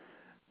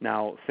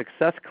 Now,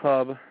 Success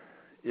Club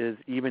is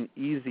even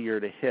easier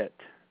to hit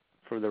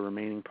for the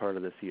remaining part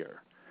of this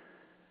year.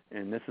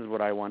 And this is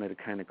what I wanted to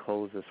kind of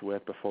close this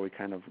with before we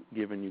kind of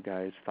given you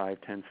guys 5,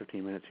 10,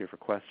 15 minutes here for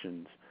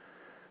questions.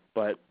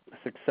 But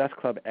Success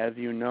Club, as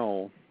you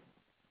know,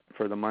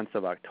 for the months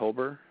of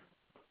October,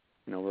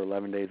 we're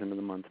 11 days into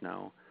the month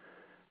now,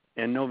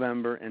 in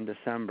November and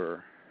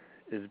December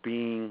is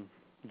being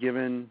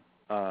given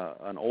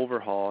an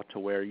overhaul to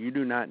where you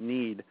do not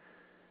need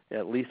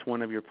at least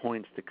one of your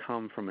points to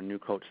come from a new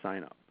coach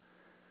sign-up,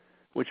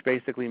 which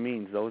basically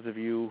means those of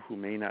you who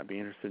may not be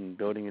interested in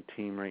building a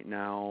team right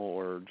now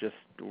or just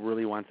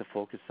really want to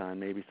focus on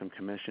maybe some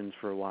commissions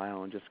for a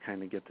while and just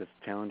kind of get this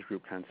challenge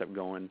group concept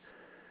going,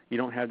 you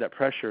don't have that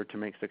pressure to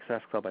make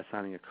Success Club by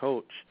signing a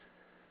coach.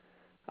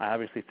 I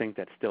obviously think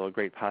that's still a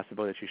great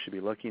possibility that you should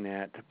be looking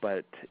at,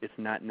 but it's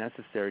not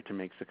necessary to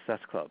make Success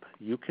Club.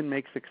 You can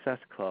make Success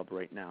Club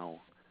right now,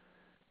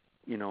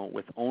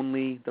 with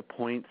only the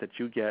points that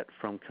you get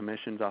from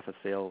commissions off of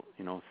sales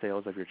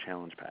of your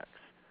challenge packs.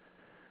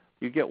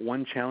 You get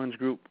one challenge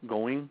group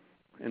going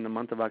in the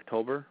month of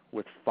October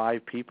with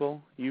 5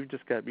 people, you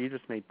just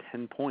made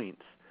 10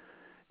 points,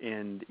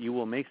 and you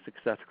will make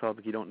Success Club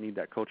if you don't need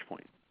that coach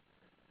point.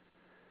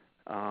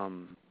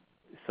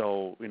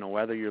 So,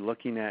 whether you're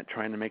looking at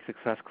trying to make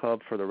Success Club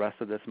for the rest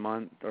of this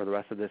month or the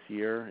rest of this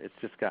year, it's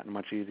just gotten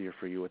much easier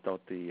for you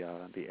without the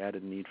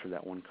added need for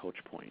that one coach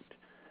point.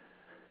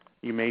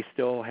 You may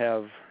still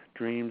have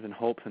dreams and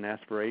hopes and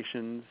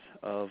aspirations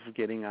of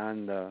getting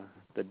on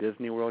the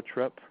Disney World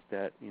trip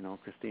that,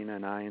 Christina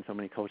and I and so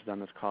many coaches on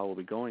this call will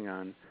be going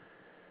on.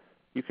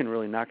 You can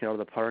really knock it out of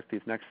the park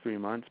these next 3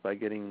 months by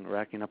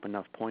racking up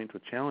enough points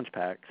with challenge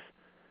packs.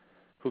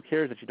 Who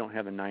cares that you don't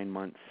have the 9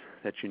 months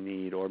that you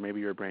need, or maybe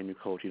you're a brand new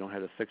coach, you don't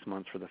have the 6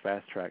 months for the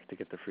fast track to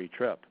get the free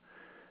trip.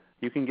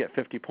 You can get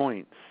 50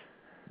 points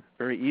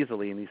very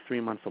easily in these 3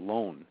 months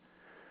alone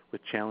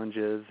with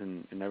challenges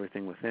and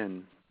everything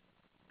within,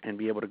 and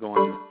be able to go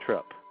on the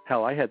trip.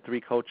 Hell, I had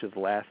 3 coaches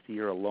last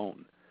year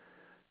alone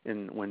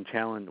when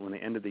they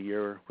ended the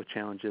year with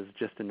challenges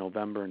just in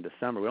November and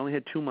December. We only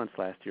had 2 months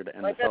last year to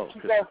end this out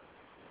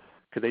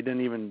because they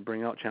didn't even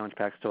bring out challenge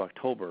packs till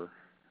October.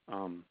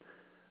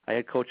 I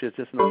had coaches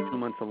just in those 2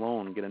 months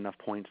alone get enough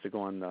points to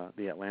go on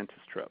the Atlantis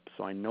trip.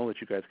 So I know that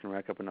you guys can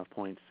rack up enough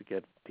points to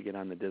get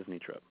on the Disney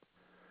trip.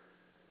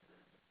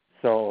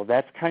 So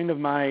that's kind of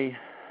my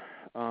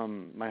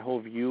whole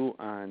view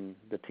on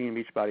the Team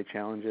Beachbody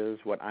challenges,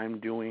 what I'm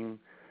doing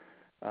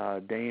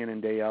day in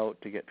and day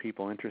out to get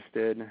people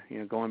interested.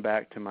 Going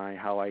back to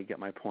how I get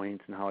my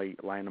points and how I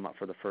line them up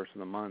for the first of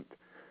the month.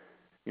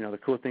 The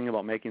cool thing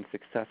about making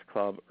Success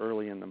Club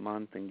early in the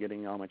month and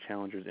getting all my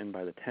challengers in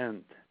by the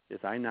 10th is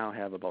I now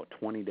have about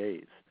 20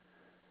 days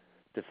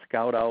to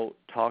scout out,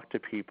 talk to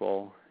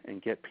people,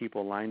 and get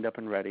people lined up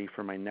and ready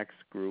for my next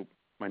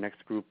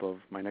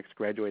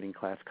graduating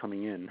class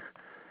coming in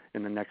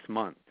the next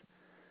month.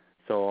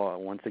 So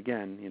once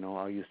again,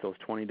 I'll use those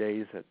 20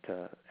 days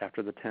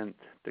after the 10th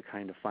to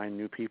kind of find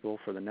new people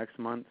for the next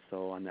month.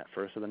 So on that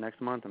first of the next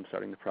month, I'm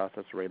starting the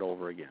process right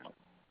over again.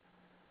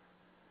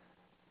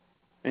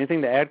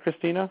 Anything to add,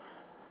 Christina?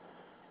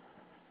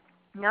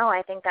 No,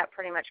 I think that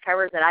pretty much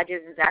covers it. I do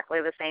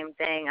exactly the same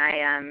thing.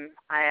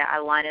 I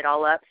line it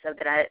all up so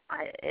that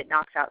it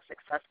knocks out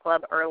Success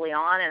Club early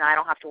on, and I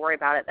don't have to worry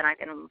about it. Then I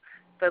can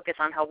focus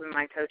on helping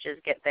my coaches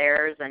get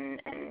theirs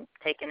and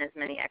taking as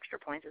many extra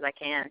points as I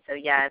can. So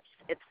yeah,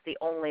 it's the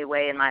only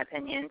way, in my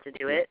opinion, to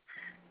do it.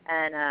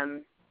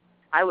 And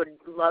I would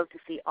love to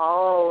see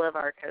all of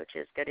our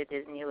coaches go to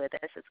Disney with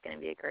us. It's going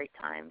to be a great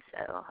time.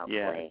 So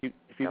hopefully,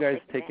 if you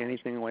guys take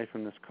anything away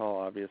from this call,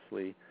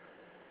 obviously,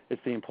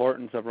 it's the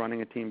importance of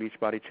running a Team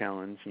Beachbody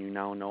challenge. You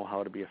now know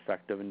how to be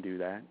effective and do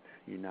that.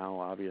 You now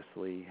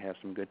obviously have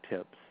some good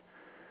tips.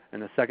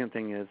 And the second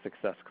thing is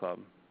Success Club.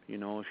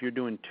 If you're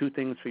doing 2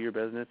 things for your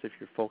business, if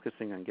you're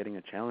focusing on getting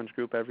a challenge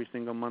group every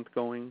single month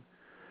going,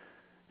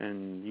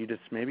 and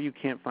maybe you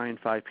can't find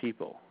 5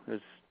 people.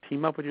 Just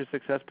team up with your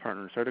success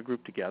partner, start a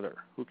group together.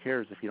 Who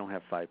cares if you don't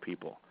have 5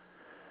 people?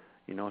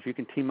 If you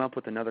can team up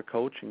with another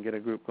coach and get a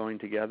group going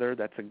together,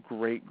 that's a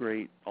great,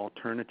 great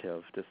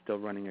alternative to still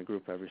running a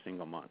group every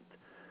single month.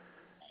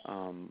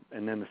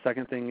 And then the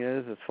second thing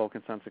is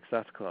focus on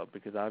Success Club,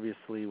 because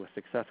obviously with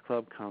Success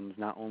Club comes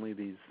not only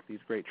these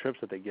great trips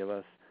that they give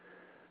us,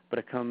 but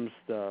it comes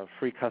the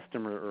free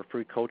customer or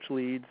free coach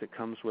leads. It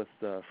comes with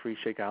the free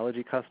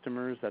Shakeology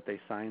customers that they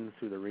sign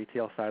through the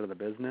retail side of the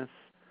business.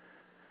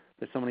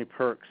 There's so many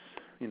perks,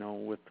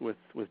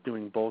 with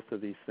doing both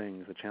of these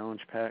things, the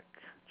Challenge Pack,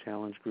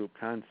 Challenge Group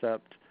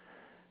Concept,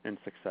 and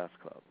Success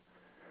Club.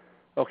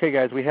 Okay,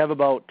 guys, we have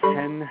about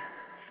 10,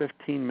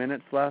 15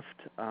 minutes left.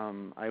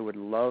 I would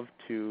love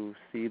to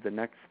see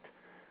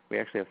we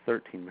actually have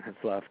 13 minutes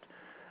left.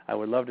 I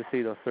would love to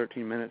see those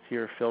 13 minutes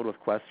here filled with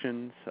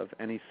questions of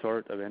any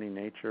sort, of any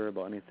nature,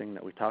 about anything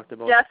that we talked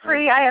about.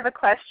 Jeffrey, I have a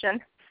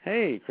question.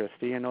 Hey,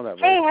 Christy, I know that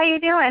voice. Hey, how you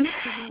doing?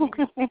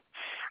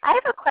 I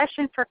have a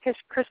question for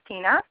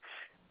Christina,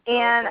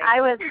 and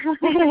I would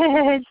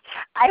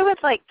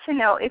like to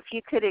know if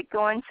you could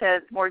go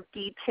into more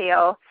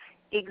detail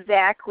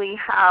exactly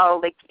how,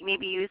 like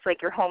maybe use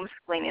like your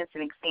homeschooling as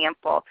an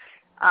example,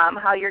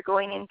 how you're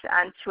going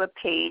onto a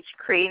page,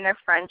 creating a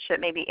friendship,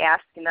 maybe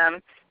asking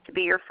them to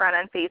be your friend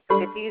on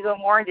Facebook. If you could go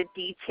more into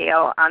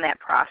detail on that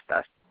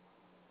process.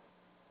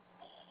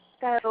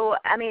 So,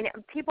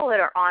 people that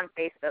are on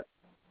Facebook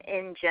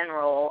in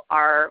general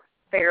are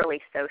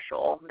fairly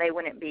social. They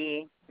wouldn't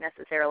be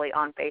necessarily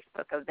on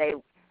Facebook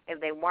if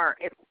they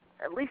weren't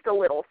at least a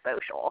little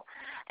social.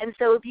 And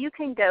so if you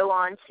can go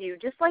on to,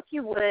 just like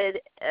you would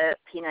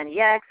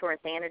P90X or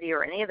Insanity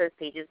or any of those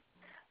pages,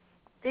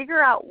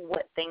 figure out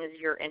what things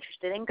you're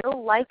interested in. Go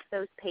like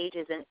those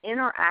pages and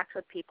interact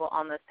with people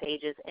on those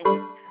pages.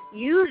 And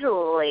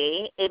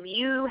usually, if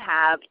you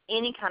have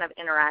any kind of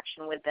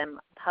interaction with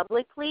them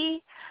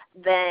publicly,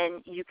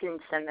 then you can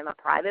send them a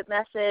private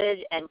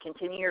message and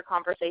continue your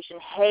conversation.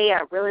 Hey,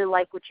 I really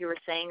like what you were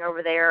saying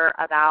over there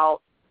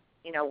about,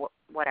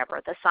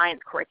 whatever, the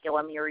science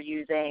curriculum you're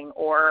using,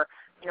 or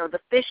the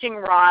fishing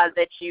rod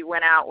that you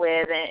went out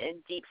with and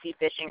deep sea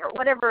fishing, or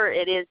whatever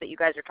it is that you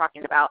guys are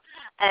talking about,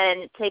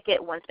 and take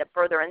it one step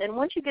further. And then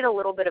once you get a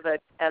little bit of a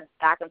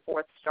back and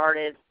forth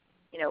started,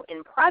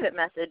 in private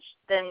message,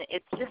 then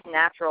it's just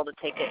natural to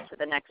take it to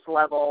the next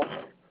level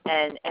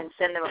and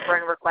send them a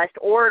friend request,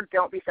 or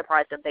don't be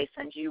surprised if they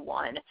send you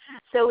one.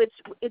 So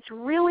it's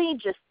really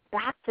just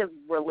back to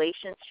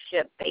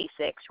relationship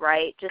basics,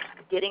 right? Just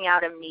getting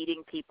out and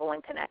meeting people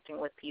and connecting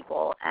with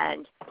people,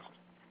 and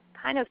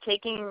kind of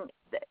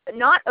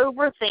not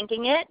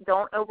overthinking it.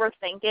 Don't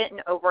overthink it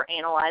and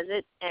overanalyze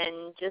it,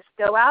 and just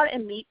go out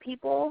and meet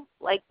people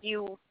like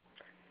you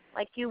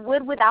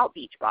would without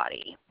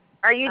Beachbody.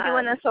 Are you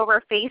doing this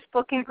over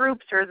Facebook and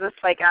groups, or is this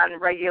like on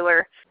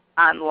regular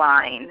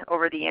online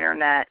over the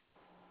internet?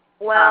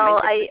 Well,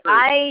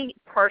 I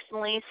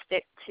personally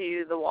stick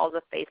to the walls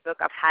of Facebook.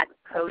 I've had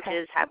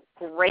coaches have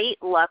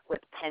great luck with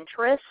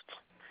Pinterest.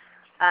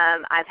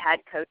 I've had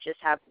coaches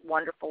have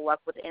wonderful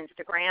luck with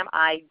Instagram.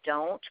 I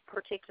don't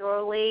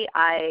particularly.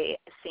 I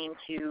seem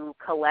to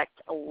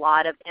collect a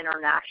lot of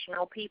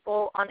international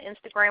people on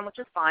Instagram, which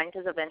is fine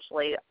because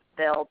eventually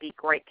they'll be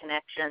great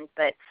connections.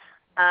 But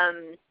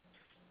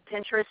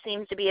Pinterest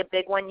seems to be a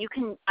big one.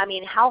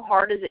 How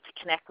hard is it to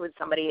connect with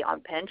somebody on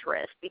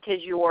Pinterest?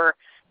 Because you're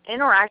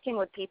interacting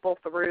with people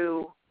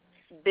through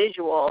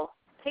visual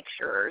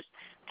pictures,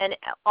 and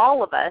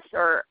all of us,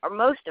 or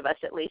most of us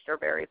at least, are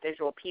very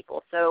visual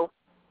people. So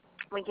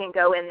we can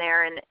go in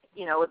there and,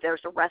 if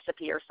there's a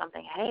recipe or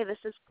something, hey, this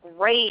is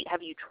great,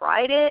 have you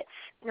tried it?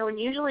 And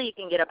usually you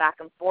can get a back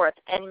and forth.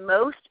 And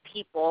most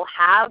people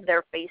have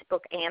their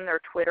Facebook and their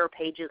Twitter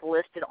pages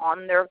listed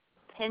on their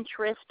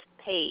Pinterest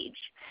page.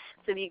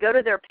 So if you go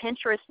to their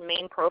Pinterest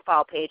main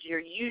profile page, you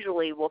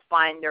usually will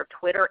find their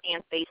Twitter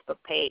and Facebook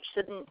page.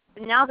 So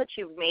now that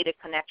you've made a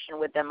connection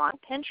with them on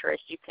Pinterest,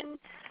 you can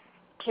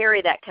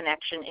carry that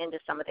connection into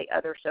some of the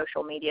other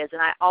social medias.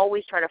 And I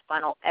always try to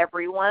funnel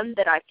everyone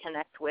that I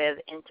connect with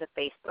into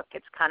Facebook.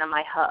 It's kind of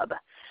my hub.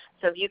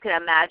 So if you can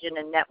imagine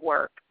a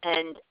network,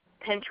 and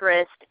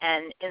Pinterest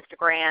and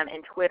Instagram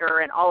and Twitter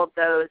and all of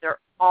those are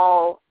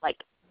all like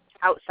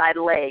outside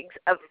legs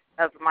of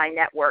my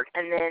network,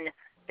 and then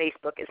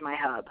Facebook is my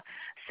hub.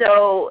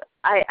 So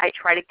I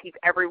try to keep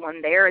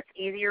everyone there. It's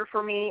easier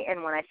for me,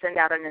 and when I send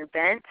out an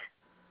event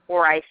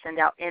or I send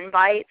out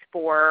invites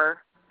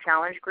for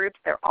challenge groups,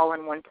 they're all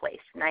in one place,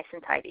 nice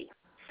and tidy.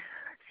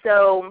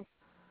 So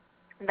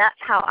that's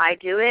how I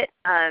do it,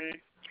 and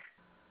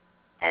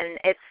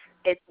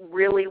it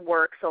really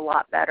works a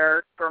lot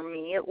better for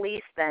me, at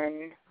least,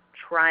 than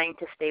trying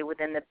to stay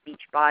within the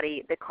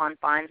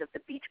confines of the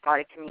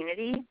Beachbody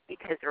community,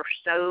 because there are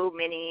so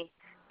many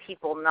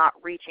people not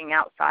reaching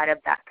outside of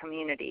that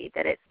community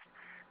that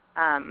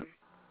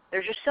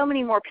there's just so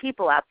many more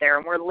people out there,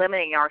 and we're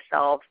limiting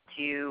ourselves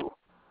to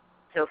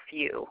so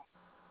few.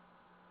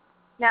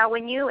 Now,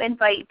 when you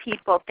invite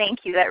people,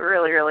 thank you, that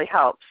really, really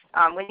helps.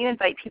 When you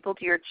invite people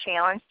to your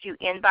challenge, do you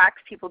inbox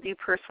people? Do you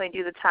personally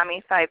do the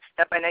Tommy 5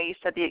 step? I know you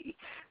said that,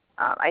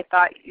 I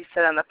thought you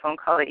said on the phone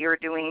call that you were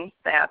doing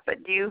that,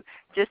 but do you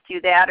just do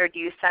that, or do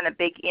you send a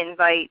big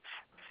invite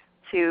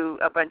to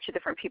a bunch of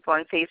different people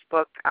on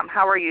Facebook?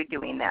 How are you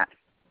doing that?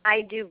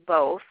 I do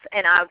both,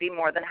 and I would be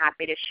more than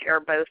happy to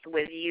share both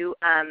with you.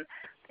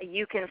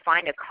 You can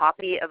find a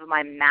copy of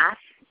my math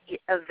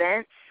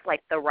events,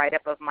 like the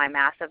write-up of my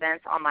math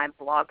events on my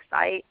blog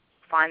site,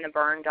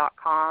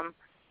 findtheburn.com,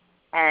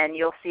 and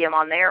you'll see them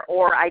on there.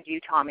 Or I do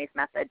Tommy's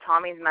method.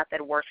 Tommy's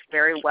method works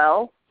very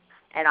well,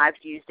 and I've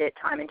used it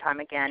time and time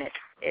again.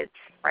 It's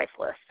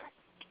priceless.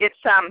 It's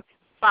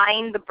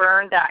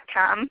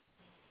findtheburn.com.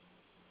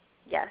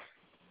 Yes,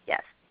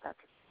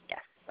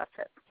 that's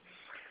it.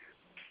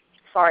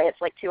 Sorry,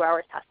 it's like 2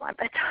 hours past my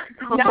bedtime.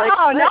 No,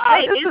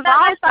 this is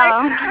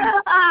awesome.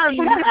 Is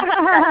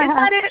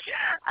that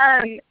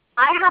it?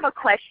 I have a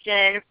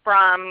question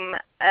from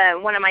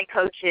one of my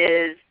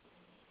coaches.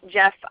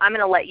 Jeff, I'm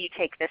going to let you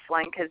take this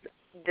one because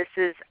this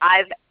is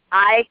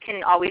I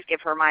can always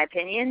give her my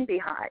opinion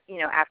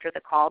after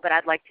the call, but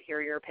I'd like to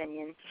hear your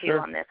opinion too.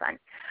 Sure. On this one.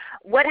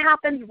 What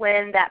happens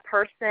when that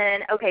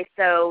person? Okay,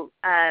 so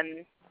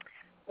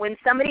when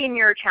somebody in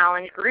your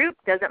challenge group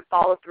doesn't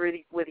follow through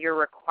with your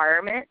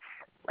requirements,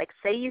 like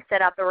say you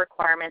set out the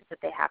requirements that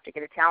they have to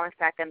get a challenge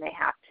pack and they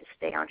have to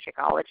stay on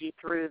Shakeology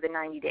through the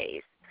 90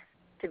 days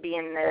to be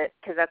in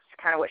because that's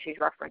kind of what she's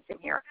referencing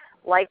here.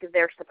 Like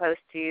they're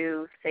supposed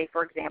to, say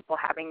for example,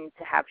 having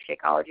to have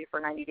Shakeology for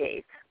 90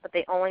 days, but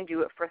they only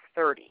do it for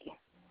 30.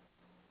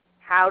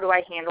 How do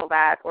I handle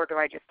that, or do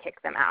I just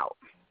kick them out?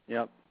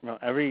 Yep. Well,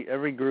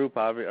 every group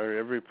or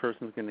every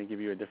person is going to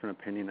give you a different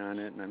opinion on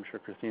it, and I'm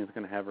sure Christina's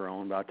going to have her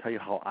own, but I'll tell you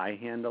how I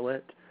handle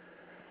it.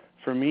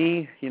 For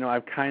me,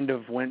 I've kind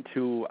of went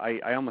to,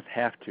 I almost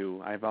have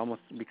to. I've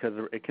almost, because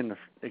it can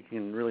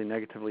really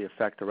negatively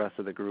affect the rest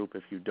of the group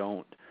if you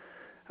don't.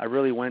 I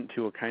really went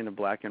to a kind of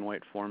black and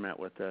white format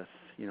with this,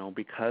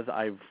 because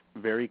I've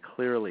very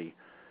clearly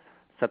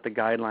set the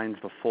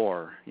guidelines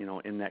before,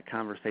 in that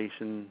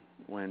conversation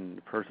when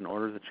the person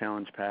orders a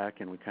challenge pack,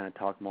 and we kind of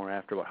talk more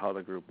after about how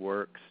the group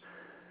works.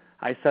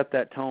 I set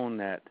that tone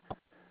that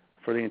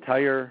for the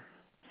entire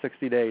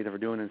 60 days that we're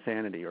doing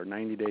Insanity, or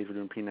 90 days we're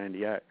doing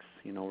P90X,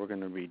 we're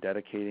going to be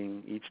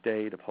dedicating each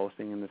day to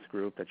posting in this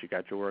group that you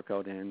got your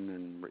workout in,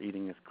 and we're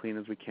eating as clean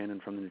as we can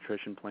and from the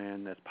nutrition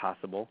plan as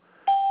possible.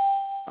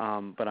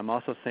 But I'm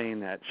also saying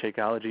that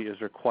Shakeology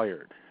is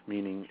required,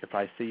 meaning if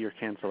I see your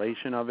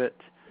cancellation of it,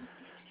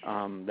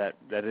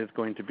 that is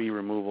going to be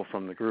removal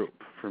from the group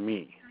for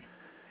me.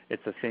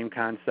 It's the same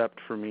concept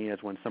for me as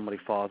when somebody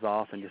falls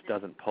off and just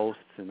doesn't post,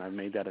 and I've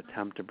made that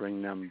attempt to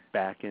bring them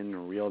back in or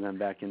reel them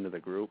back into the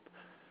group.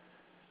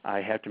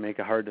 I have to make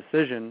a hard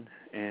decision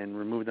and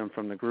remove them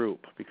from the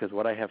group, because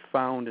what I have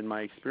found in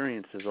my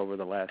experiences over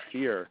the last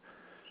year,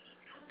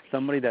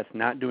 somebody that's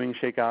not doing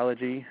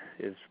Shakeology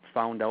is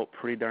found out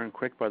pretty darn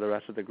quick by the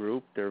rest of the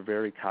group. They're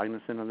very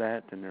cognizant of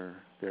that, and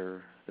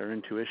their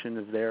intuition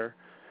is there.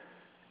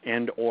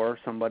 And or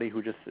somebody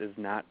who just is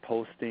not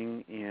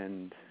posting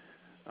and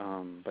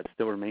but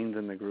still remains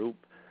in the group,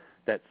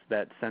 that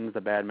sends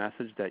the bad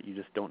message that you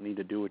just don't need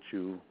to do what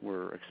you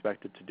were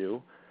expected to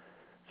do.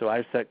 So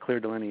I've set clear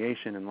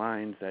delineation and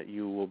lines that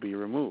you will be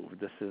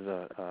removed. This is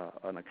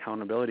an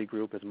accountability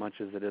group as much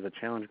as it is a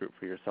challenge group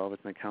for yourself.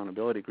 It's an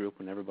accountability group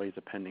when everybody's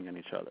depending on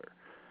each other.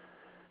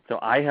 So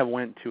I have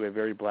went to a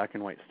very black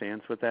and white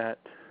stance with that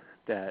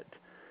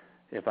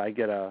if I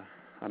get a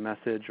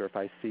message, or if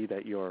I see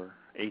that your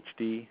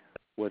HD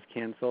was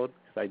canceled,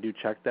 because I do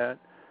check that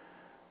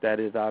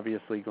is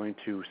obviously going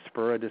to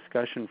spur a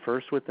discussion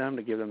first with them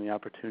to give them the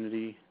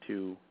opportunity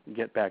to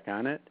get back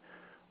on it,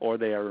 or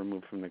they are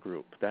removed from the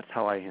group. That's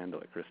how I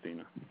handle it,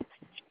 Christina.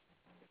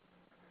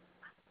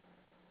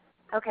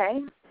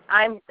 Okay.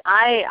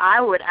 I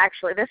would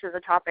actually, this is a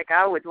topic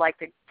I would like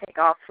to take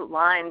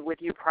offline with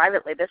you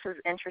privately. This is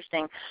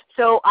interesting.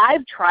 So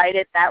I've tried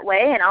it that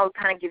way, and I'll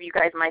kind of give you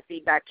guys my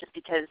feedback just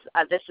because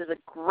this is a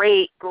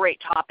great,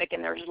 great topic,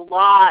 and there's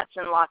lots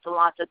and lots and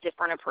lots of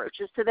different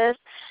approaches to this.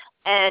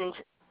 And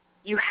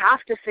you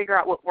have to figure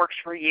out what works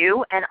for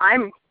you, and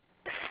I'm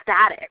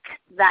ecstatic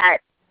that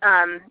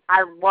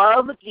I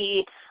love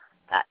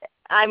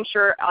I'm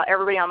sure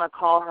everybody on the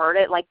call heard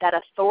it, like that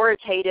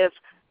authoritative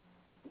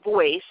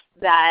voice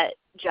that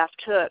Jeff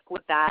took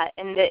with that,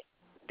 and that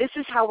this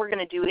is how we're going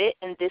to do it,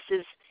 and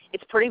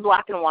it's pretty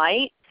black and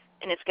white,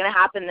 and it's going to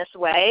happen this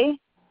way.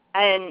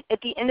 And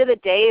at the end of the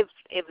day,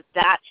 if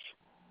that's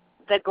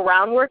the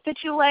groundwork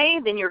that you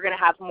lay, then you're going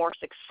to have more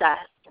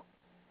success.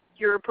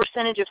 Your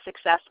percentage of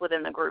success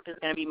within the group is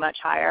going to be much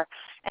higher.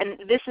 And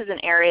this is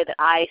an area that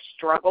I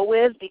struggle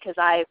with because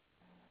I'm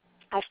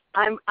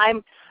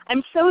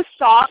so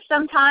soft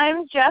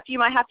sometimes, Jeff. You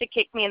might have to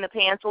kick me in the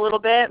pants a little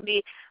bit and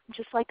be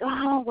just like,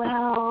 oh,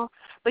 well.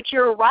 But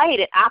you're right.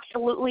 It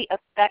absolutely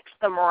affects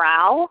the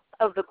morale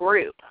of the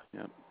group.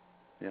 Yep.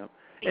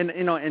 And,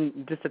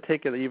 and just to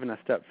take it even a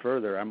step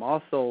further, I'm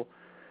also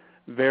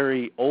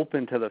very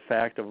open to the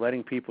fact of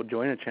letting people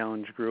join a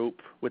challenge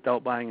group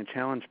without buying a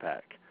challenge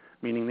pack,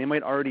 meaning they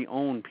might already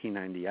own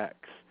P90X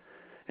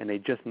and they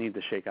just need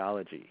the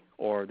Shakeology,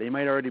 or they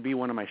might already be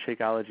one of my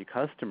Shakeology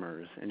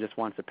customers and just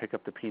wants to pick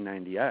up the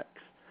P90X.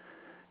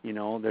 You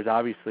know, there's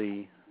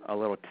obviously a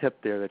little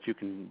tip there that you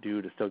can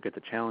do to still get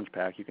the challenge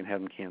pack. You can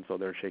have them cancel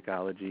their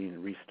Shakeology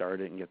and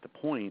restart it and get the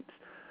points.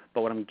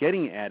 But what I'm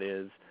getting at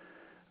is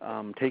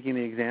taking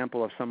the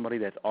example of somebody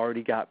that's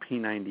already got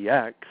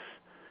P90X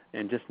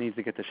and just needs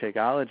to get the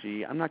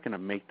Shakeology. I'm not going to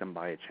make them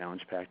buy a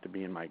challenge pack to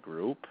be in my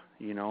group.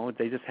 You know,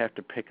 they just have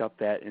to pick up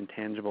that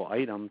intangible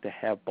item to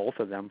have both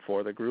of them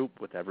for the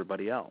group with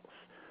everybody else.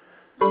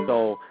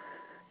 So,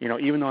 you know,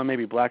 even though I may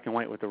be black and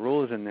white with the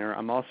rules in there,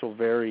 I'm also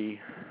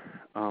very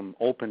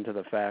open to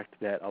the fact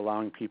that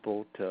allowing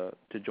people to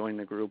join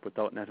the group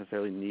without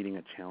necessarily needing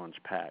a challenge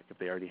pack if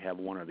they already have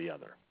one or the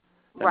other.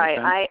 Right.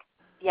 I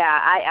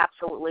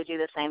absolutely do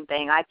the same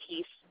thing. I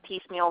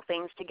piecemeal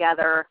things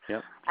together,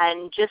 yep.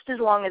 And just as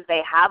long as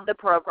they have the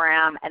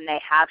program and they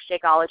have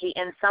Shakeology,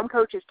 and some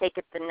coaches take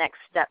it the next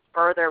step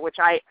further, which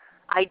I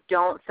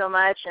don't so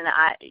much, and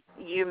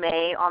you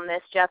may on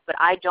this, Jeff, but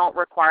I don't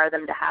require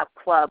them to have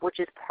club, which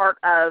is part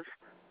of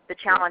the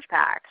challenge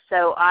pack.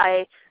 So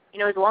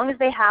as long as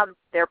they have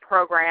their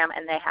program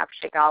and they have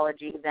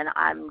Shakeology, then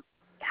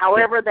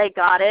however they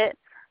got it,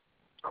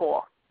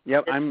 cool.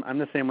 Yep, I'm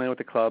the same way with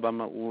the club. I'm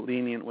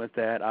lenient with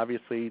that.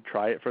 Obviously,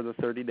 try it for the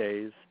 30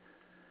 days.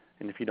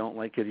 And if you don't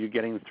like it, you're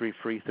getting the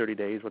free 30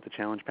 days with the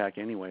challenge pack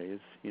anyways,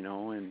 you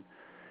know, and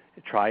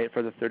try it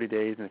for the 30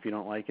 days. And if you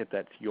don't like it,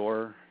 that's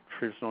your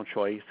personal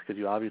choice, because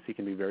you obviously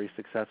can be very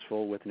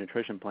successful with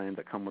nutrition plans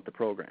that come with the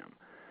program.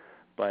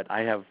 But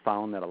I have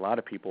found that a lot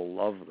of people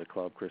love the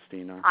club,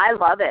 Christina. I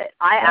love it.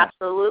 I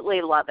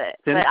absolutely love it.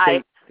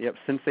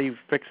 Since they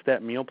fixed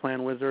that meal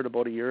plan wizard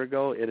about a year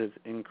ago, it is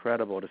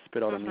incredible to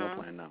spit out a meal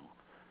plan now.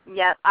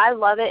 Yeah, I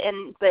love it,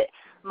 but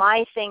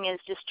my thing is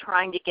just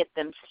trying to get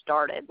them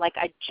started. Like,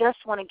 I just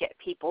want to get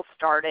people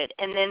started,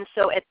 and then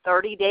so at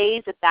 30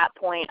 days, at that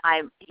point,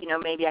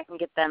 maybe I can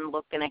get them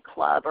looking at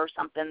club or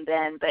something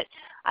then. But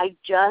I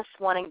just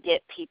want to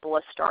get people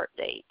a start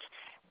date,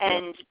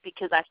 and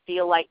because I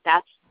feel like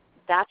that's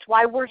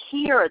why we're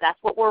here. That's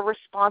what we're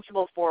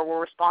responsible for. We're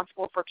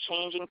responsible for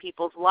changing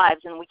people's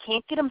lives, and we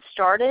can't get them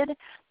started,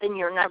 then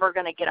you're never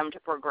going to get them to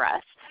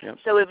progress. Yep.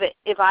 So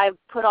if I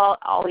put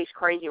all these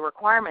crazy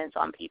requirements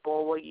on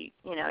people, well, you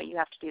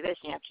have to do this,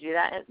 you have to do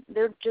that, and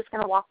they're just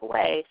going to walk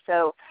away.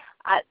 So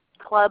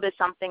club is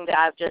something that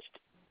I've just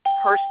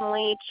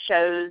personally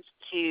chose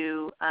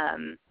to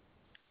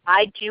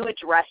I do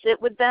address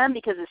it with them,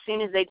 because as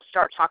soon as they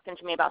start talking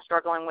to me about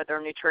struggling with their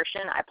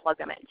nutrition, I plug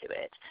them into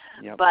it.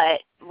 Yep.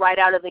 But right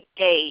out of the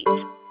gate,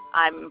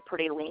 I'm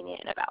pretty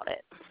lenient about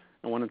it.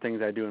 And one of the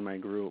things I do in my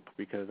group,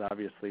 because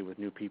obviously with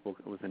new people,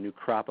 with a new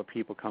crop of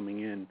people coming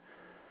in,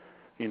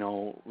 you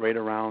know, right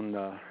around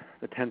the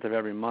 10th of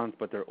every month,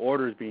 but their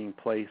orders being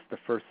placed the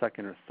 1st,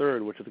 2nd, or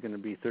 3rd, which is going to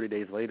be 30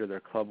 days later, their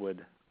club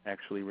would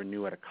actually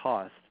renew at a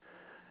cost.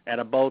 At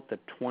about the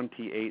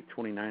 28th,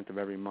 29th of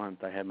every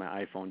month, I had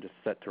my iPhone just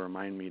set to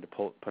remind me to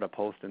put a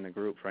post in the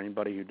group for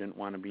anybody who didn't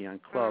want to be on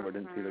club or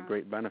didn't see the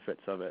great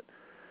benefits of it.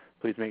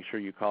 Please make sure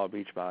you call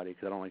Beachbody,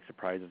 because I don't like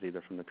surprises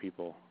either from the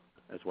people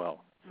as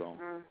well. So,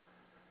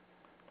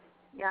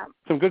 yeah.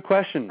 Some good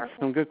questions.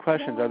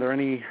 Yeah. Are there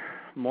any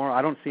more?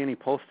 I don't see any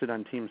posted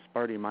on Team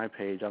Sparty, my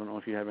page. I don't know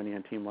if you have any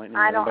on Team Lightning.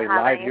 I don't anybody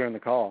have live any. here on the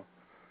call.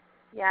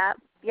 Yeah,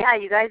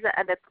 you guys,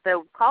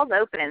 the call's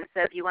open, so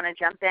if you want to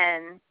jump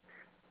in,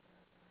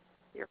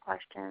 your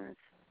questions.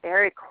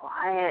 Very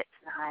quiet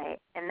tonight,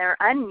 and they're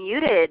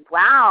unmuted.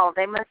 Wow,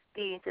 they must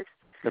be just.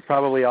 They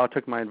probably all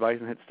took my advice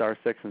and hit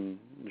 *6 and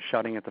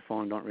shouting at the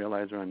phone. Don't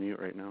realize they're on mute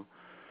right now.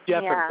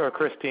 Jeff or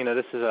Christina,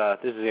 this is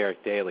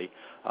Eric Daly.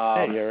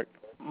 Hey, Eric.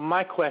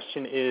 My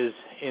question is,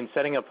 in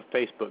setting up a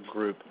Facebook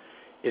group,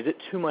 is it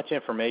too much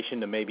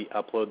information to maybe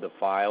upload the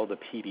file, the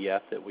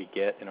PDF that we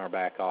get in our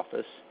back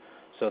office,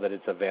 so that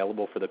it's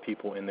available for the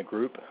people in the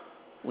group?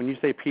 When you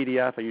say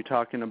PDF, are you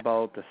talking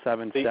about the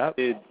 7 steps?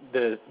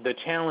 The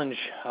challenge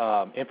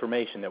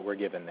information that we're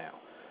given now.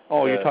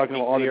 Oh, you're talking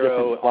about all the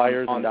different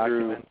flyers and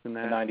documents and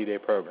that? The 90-day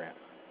program.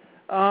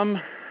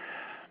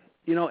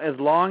 As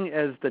long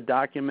as the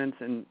documents,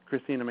 and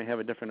Christina may have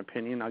a different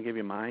opinion, I'll give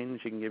you mine,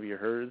 she can give you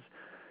hers.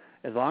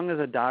 As long as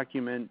a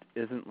document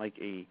isn't like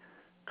a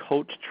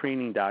coach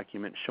training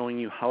document showing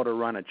you how to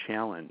run a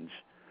challenge,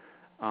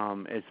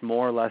 it's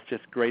more or less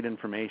just great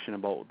information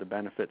about the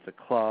benefits of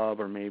club,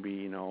 or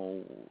maybe,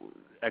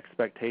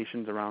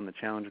 expectations around the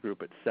challenge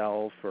group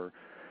itself, or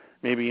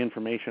maybe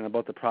information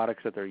about the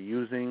products that they're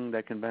using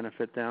that can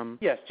benefit them.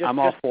 Yes, I'm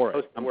all for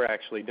it. We're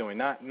actually doing,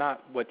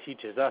 not what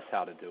teaches us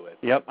how to do it.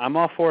 Yep, I'm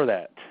all for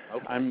that.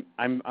 Okay.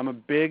 I'm a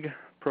big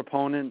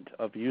proponent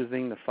of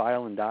using the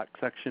file and doc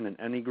section in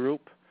any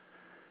group.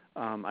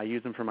 I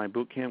use them for my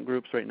boot camp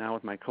groups right now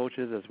with my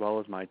coaches, as well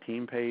as my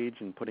team page,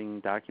 and putting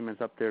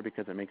documents up there,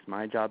 because it makes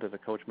my job as a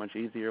coach much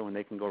easier when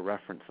they can go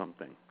reference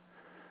something.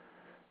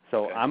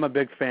 So okay. I'm a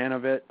big fan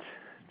of it,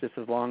 just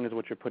as long as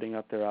what you're putting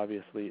up there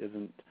obviously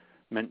isn't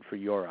meant for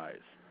your eyes.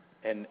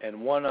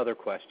 And one other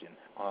question.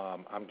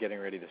 I'm getting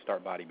ready to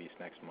start Body Beast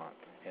next month.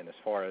 And as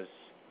far as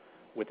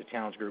with the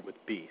challenge group with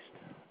Beast,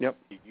 Yep.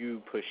 do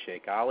you push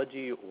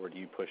Shakeology or do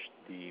you push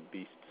the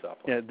Beast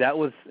supplement?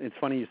 Yeah, it's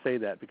funny you say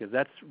that because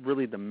that's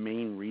really the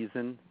main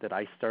reason that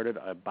I started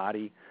a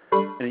body.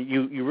 And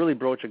you really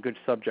broach a good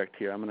subject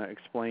here. I'm going to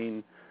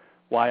explain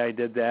why I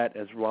did that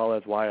as well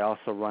as why I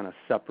also run a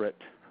separate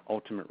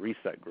Ultimate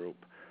Reset group.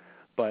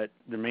 But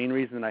the main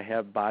reason I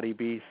have Body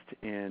Beast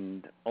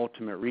and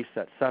Ultimate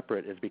Reset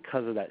separate is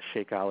because of that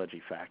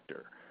Shakeology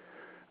factor.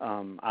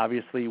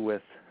 Obviously,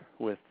 with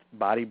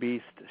Body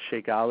Beast,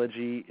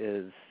 Shakeology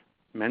is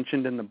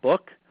mentioned in the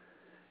book,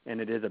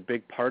 and it is a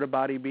big part of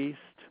Body Beast,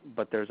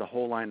 but there's a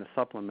whole line of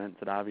supplements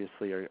that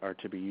obviously are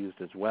to be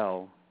used as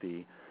well.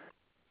 The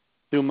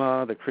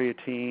Suma, the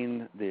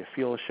creatine, the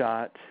fuel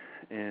shot,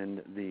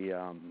 and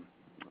the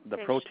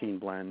protein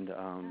blend.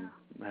 I'm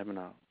having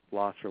a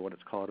loss for what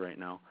it's called right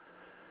now.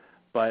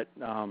 But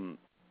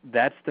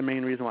that's the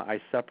main reason why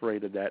I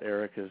separated that,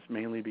 Eric, is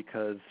mainly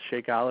because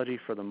Shakeology,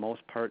 for the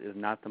most part, is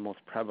not the most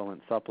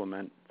prevalent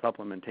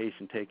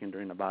supplementation taken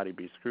during the Body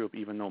Beast group,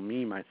 even though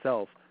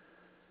myself,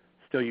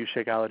 still use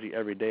Shakeology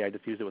every day. I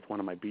just use it with one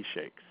of my Beast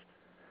shakes.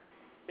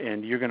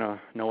 And you're going to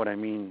know what I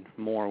mean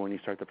more when you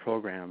start the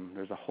program.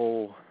 There's a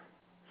whole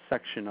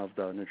section of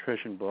the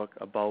nutrition book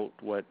about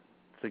what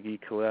Sergey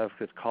Kalev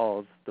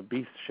calls the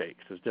Beast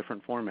shakes. There's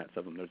different formats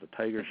of them. There's a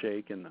Tiger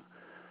shake and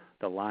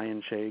the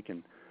Lion shake,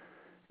 and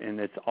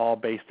it's all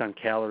based on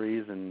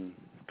calories and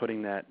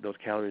putting those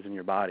calories in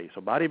your body.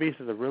 So Body Beast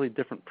is a really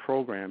different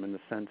program in the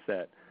sense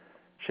that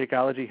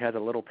Shakeology has a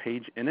little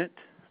page in it,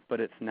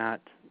 but it's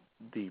not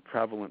the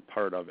prevalent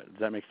part of it. Does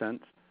that make sense?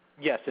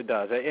 Yes, it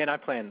does, and I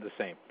plan the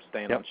same,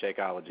 staying on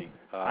Shakeology.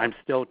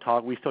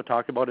 We still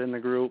talk about it in the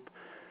group,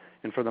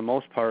 and for the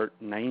most part,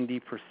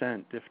 90%,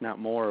 if not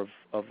more,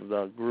 of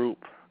the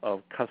group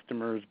of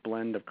customers,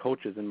 blend of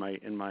coaches in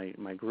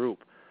my group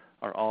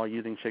are all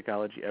using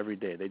Shakeology every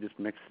day. They just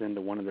mix it into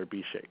one of their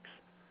B shakes.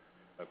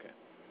 Okay.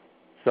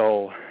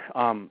 So,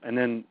 and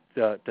then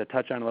to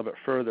touch on a little bit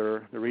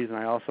further, the reason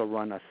I also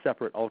run a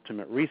separate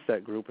Ultimate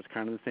Reset group is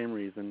kind of the same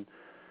reason.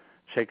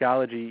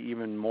 Shakeology,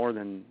 even more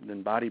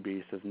than Body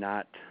Beast, is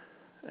not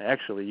 –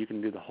 actually, you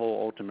can do the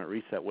whole Ultimate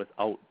Reset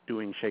without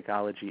doing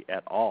Shakeology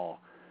at all.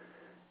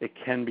 It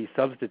can be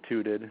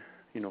substituted,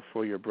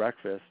 for your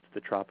breakfast, the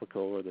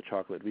tropical or the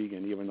chocolate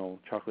vegan, even though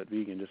chocolate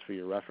vegan, just for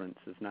your reference,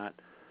 is not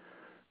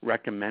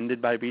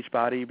recommended by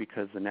Beachbody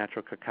because the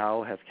natural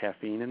cacao has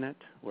caffeine in it,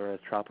 whereas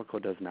tropical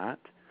does not.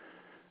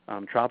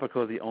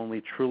 Tropical is the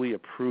only truly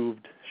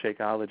approved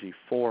Shakeology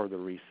for the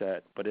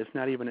reset, but it's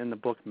not even in the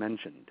book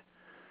mentioned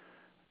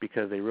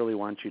because they really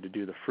want you to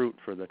do the fruit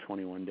for the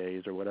 21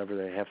 days or whatever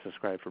they have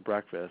prescribed for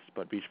breakfast.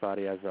 But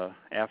Beachbody, as an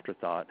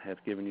afterthought, has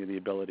given you the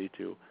ability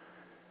to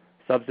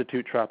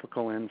substitute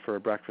tropical in for a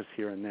breakfast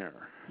here and there.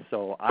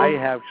 So I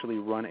actually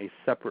run a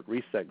separate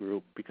reset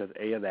group because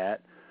A, of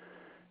that,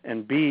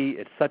 and B,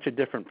 it's such a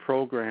different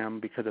program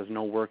because there's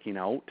no working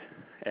out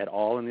at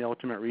all in the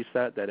Ultimate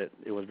Reset that it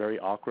was very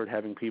awkward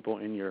having people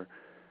in your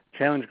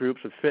challenge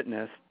groups with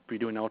fitness be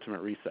doing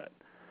Ultimate Reset.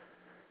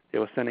 It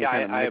was sending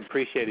I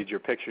appreciated your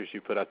pictures you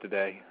put up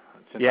today.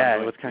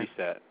 It was kind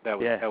reset. That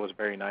was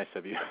very nice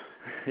of you.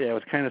 Yeah, it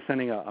was kind of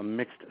sending a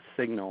mixed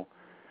signal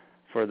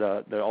for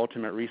the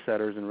Ultimate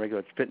Resetters and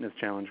regular fitness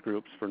challenge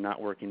groups for not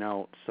working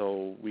out.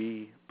 So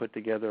we put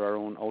together our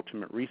own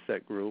Ultimate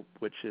Reset group,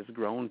 which has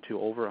grown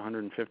to over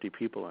 150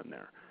 people in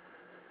there.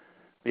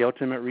 The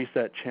Ultimate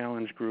Reset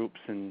challenge groups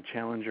and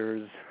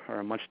challengers are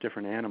a much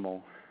different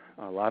animal.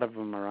 A lot of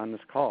them are on this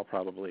call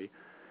probably.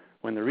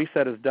 When the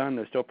reset is done,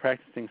 they're still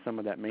practicing some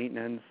of that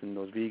maintenance and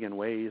those vegan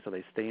ways, so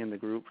they stay in the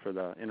group for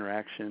the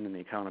interaction and the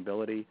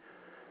accountability.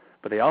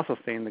 But they also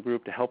stay in the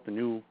group to help the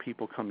new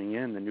people coming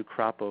in, the new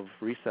crop of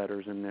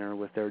resetters in there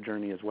with their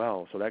journey as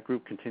well. So that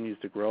group continues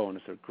to grow, and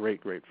it's a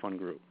great, great fun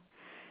group.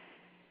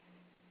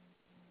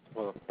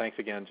 Well, thanks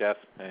again, Jeff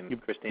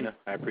and Christina.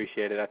 I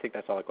appreciate it. I think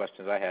that's all the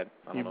questions I had.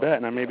 You bet,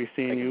 and I may be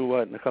seeing you,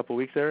 in a couple of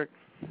weeks, Eric?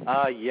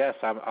 Yes,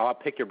 I'll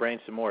pick your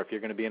brains some more. If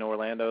you're going to be in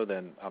Orlando,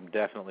 then I'm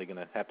definitely going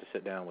to have to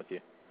sit down with you.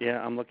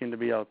 Yeah, I'm looking to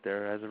be out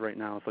there. As of right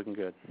now, it's looking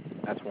good.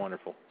 That's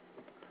wonderful.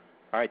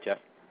 All right, Jeff.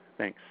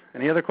 Thanks.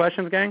 Any other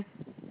questions, gang?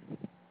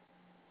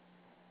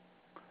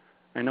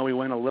 I know we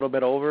went a little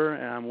bit over,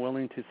 and I'm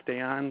willing to stay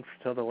on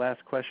until the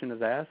last question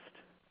is asked.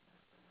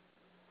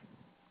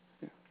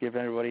 Give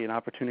everybody an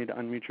opportunity to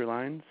unmute your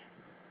lines.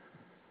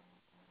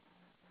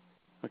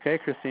 Okay,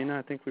 Christina,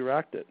 I think we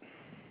rocked it.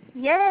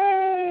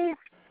 Yay!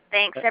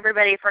 Thanks,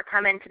 everybody, for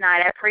coming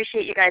tonight. I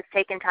appreciate you guys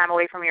taking time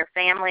away from your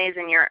families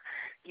and your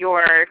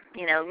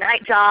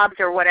night jobs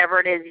or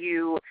whatever it is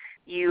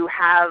you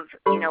have,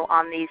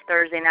 on these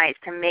Thursday nights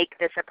to make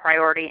this a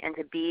priority and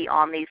to be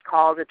on these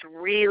calls. It's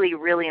really,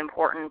 really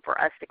important for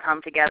us to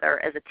come together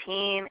as a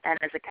team and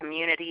as a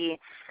community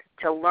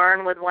to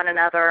learn with one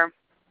another.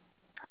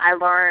 I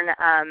learn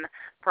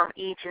from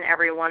each and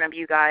every one of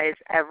you guys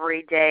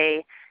every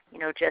day,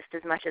 just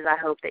as much as I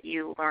hope that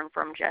you learn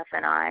from Jeff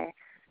and I.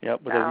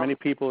 Yep, with as many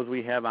people as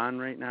we have on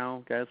right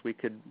now, guys, we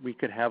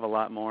could have a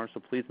lot more. So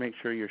please make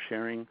sure you're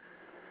sharing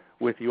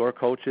with your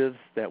coaches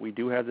that we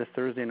do have this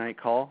Thursday night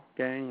call,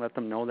 gang. Let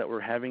them know that we're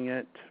having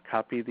it.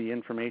 Copy the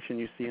information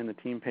you see on the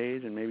team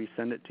page and maybe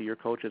send it to your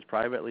coaches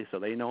privately so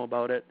they know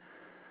about it.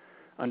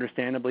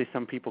 Understandably,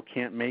 some people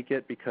can't make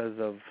it because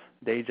of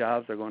day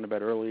jobs, they're going to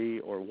bed early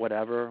or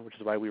whatever, which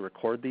is why we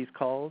record these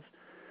calls.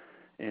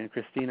 And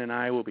Christina and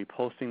I will be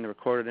posting the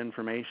recorded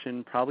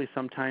information probably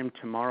sometime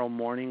tomorrow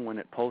morning when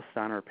it posts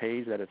on our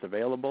page that it's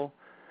available.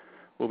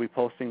 We'll be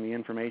posting the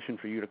information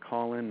for you to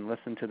call in and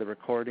listen to the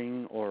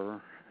recording,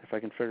 or if I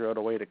can figure out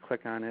a way to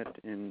click on it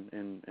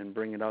and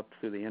bring it up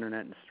through the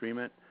internet and stream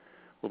it,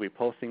 we'll be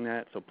posting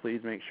that. So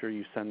please make sure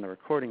you send the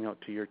recording out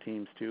to your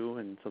teams too,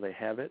 and so they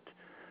have it.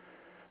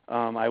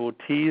 I will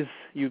tease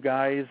you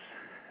guys.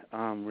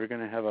 We're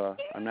going to have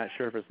I'm not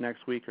sure if it's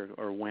next week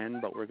or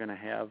when, but we're going to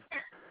have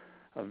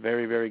a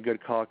very, very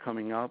good call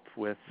coming up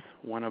with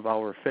one of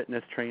our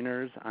fitness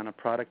trainers on a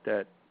product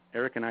that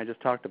Eric and I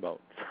just talked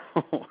about.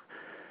 So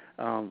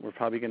we're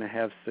probably going to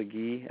have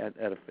Sagi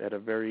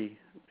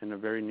in a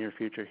very near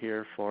future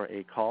here for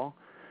a call,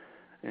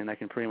 and I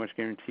can pretty much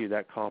guarantee you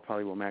that call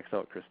probably will max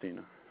out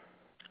Christina.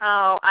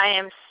 Oh, I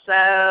am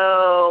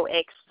so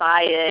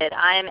excited.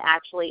 I'm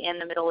actually in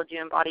the middle of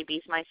doing Body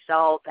Beast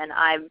myself, and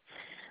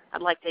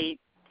I'd like to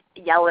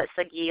yell at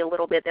Sagi a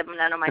little bit that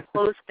none of my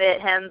clothes fit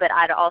him, but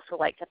I'd also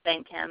like to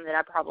thank him that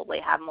I probably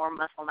have more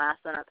muscle mass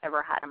than I've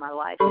ever had in my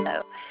life.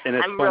 So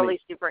I'm really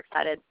super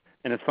excited.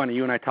 And it's funny,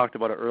 you and I talked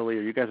about it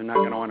earlier. You guys are not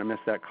going to want to miss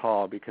that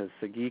call because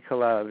Sagi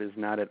Kalev is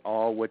not at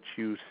all what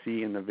you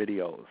see in the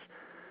videos.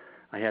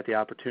 I had the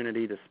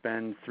opportunity to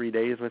spend 3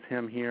 days with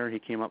him here. He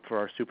came up for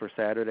our Super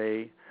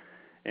Saturday,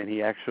 and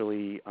he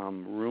actually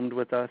roomed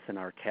with us in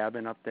our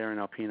cabin up there in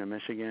Alpena,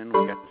 Michigan.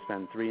 We got to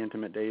spend 3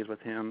 intimate days with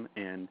him,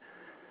 and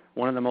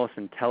one of the most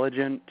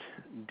intelligent,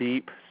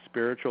 deep,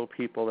 spiritual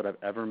people that I've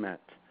ever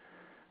met.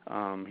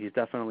 He's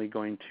definitely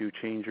going to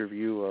change your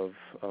view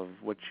of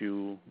what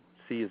you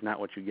see is not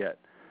what you get.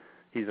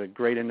 He's a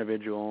great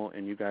individual,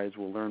 and you guys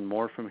will learn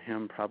more from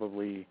him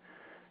probably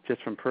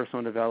just from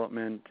personal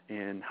development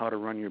and how to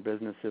run your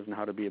businesses and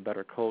how to be a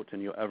better coach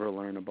than you'll ever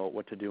learn about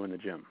what to do in the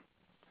gym.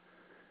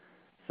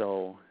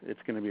 So it's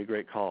going to be a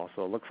great call.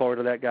 So look forward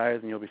to that, guys,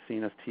 and you'll be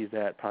seeing us tease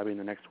that probably in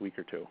the next week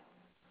or two.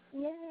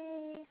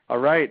 Yay. All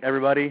right,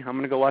 everybody. I'm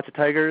going to go watch the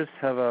Tigers.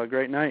 Have a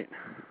great night.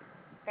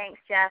 Thanks,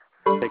 Jeff.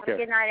 Take care.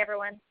 Good night,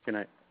 everyone. Good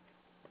night.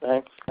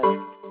 Thanks.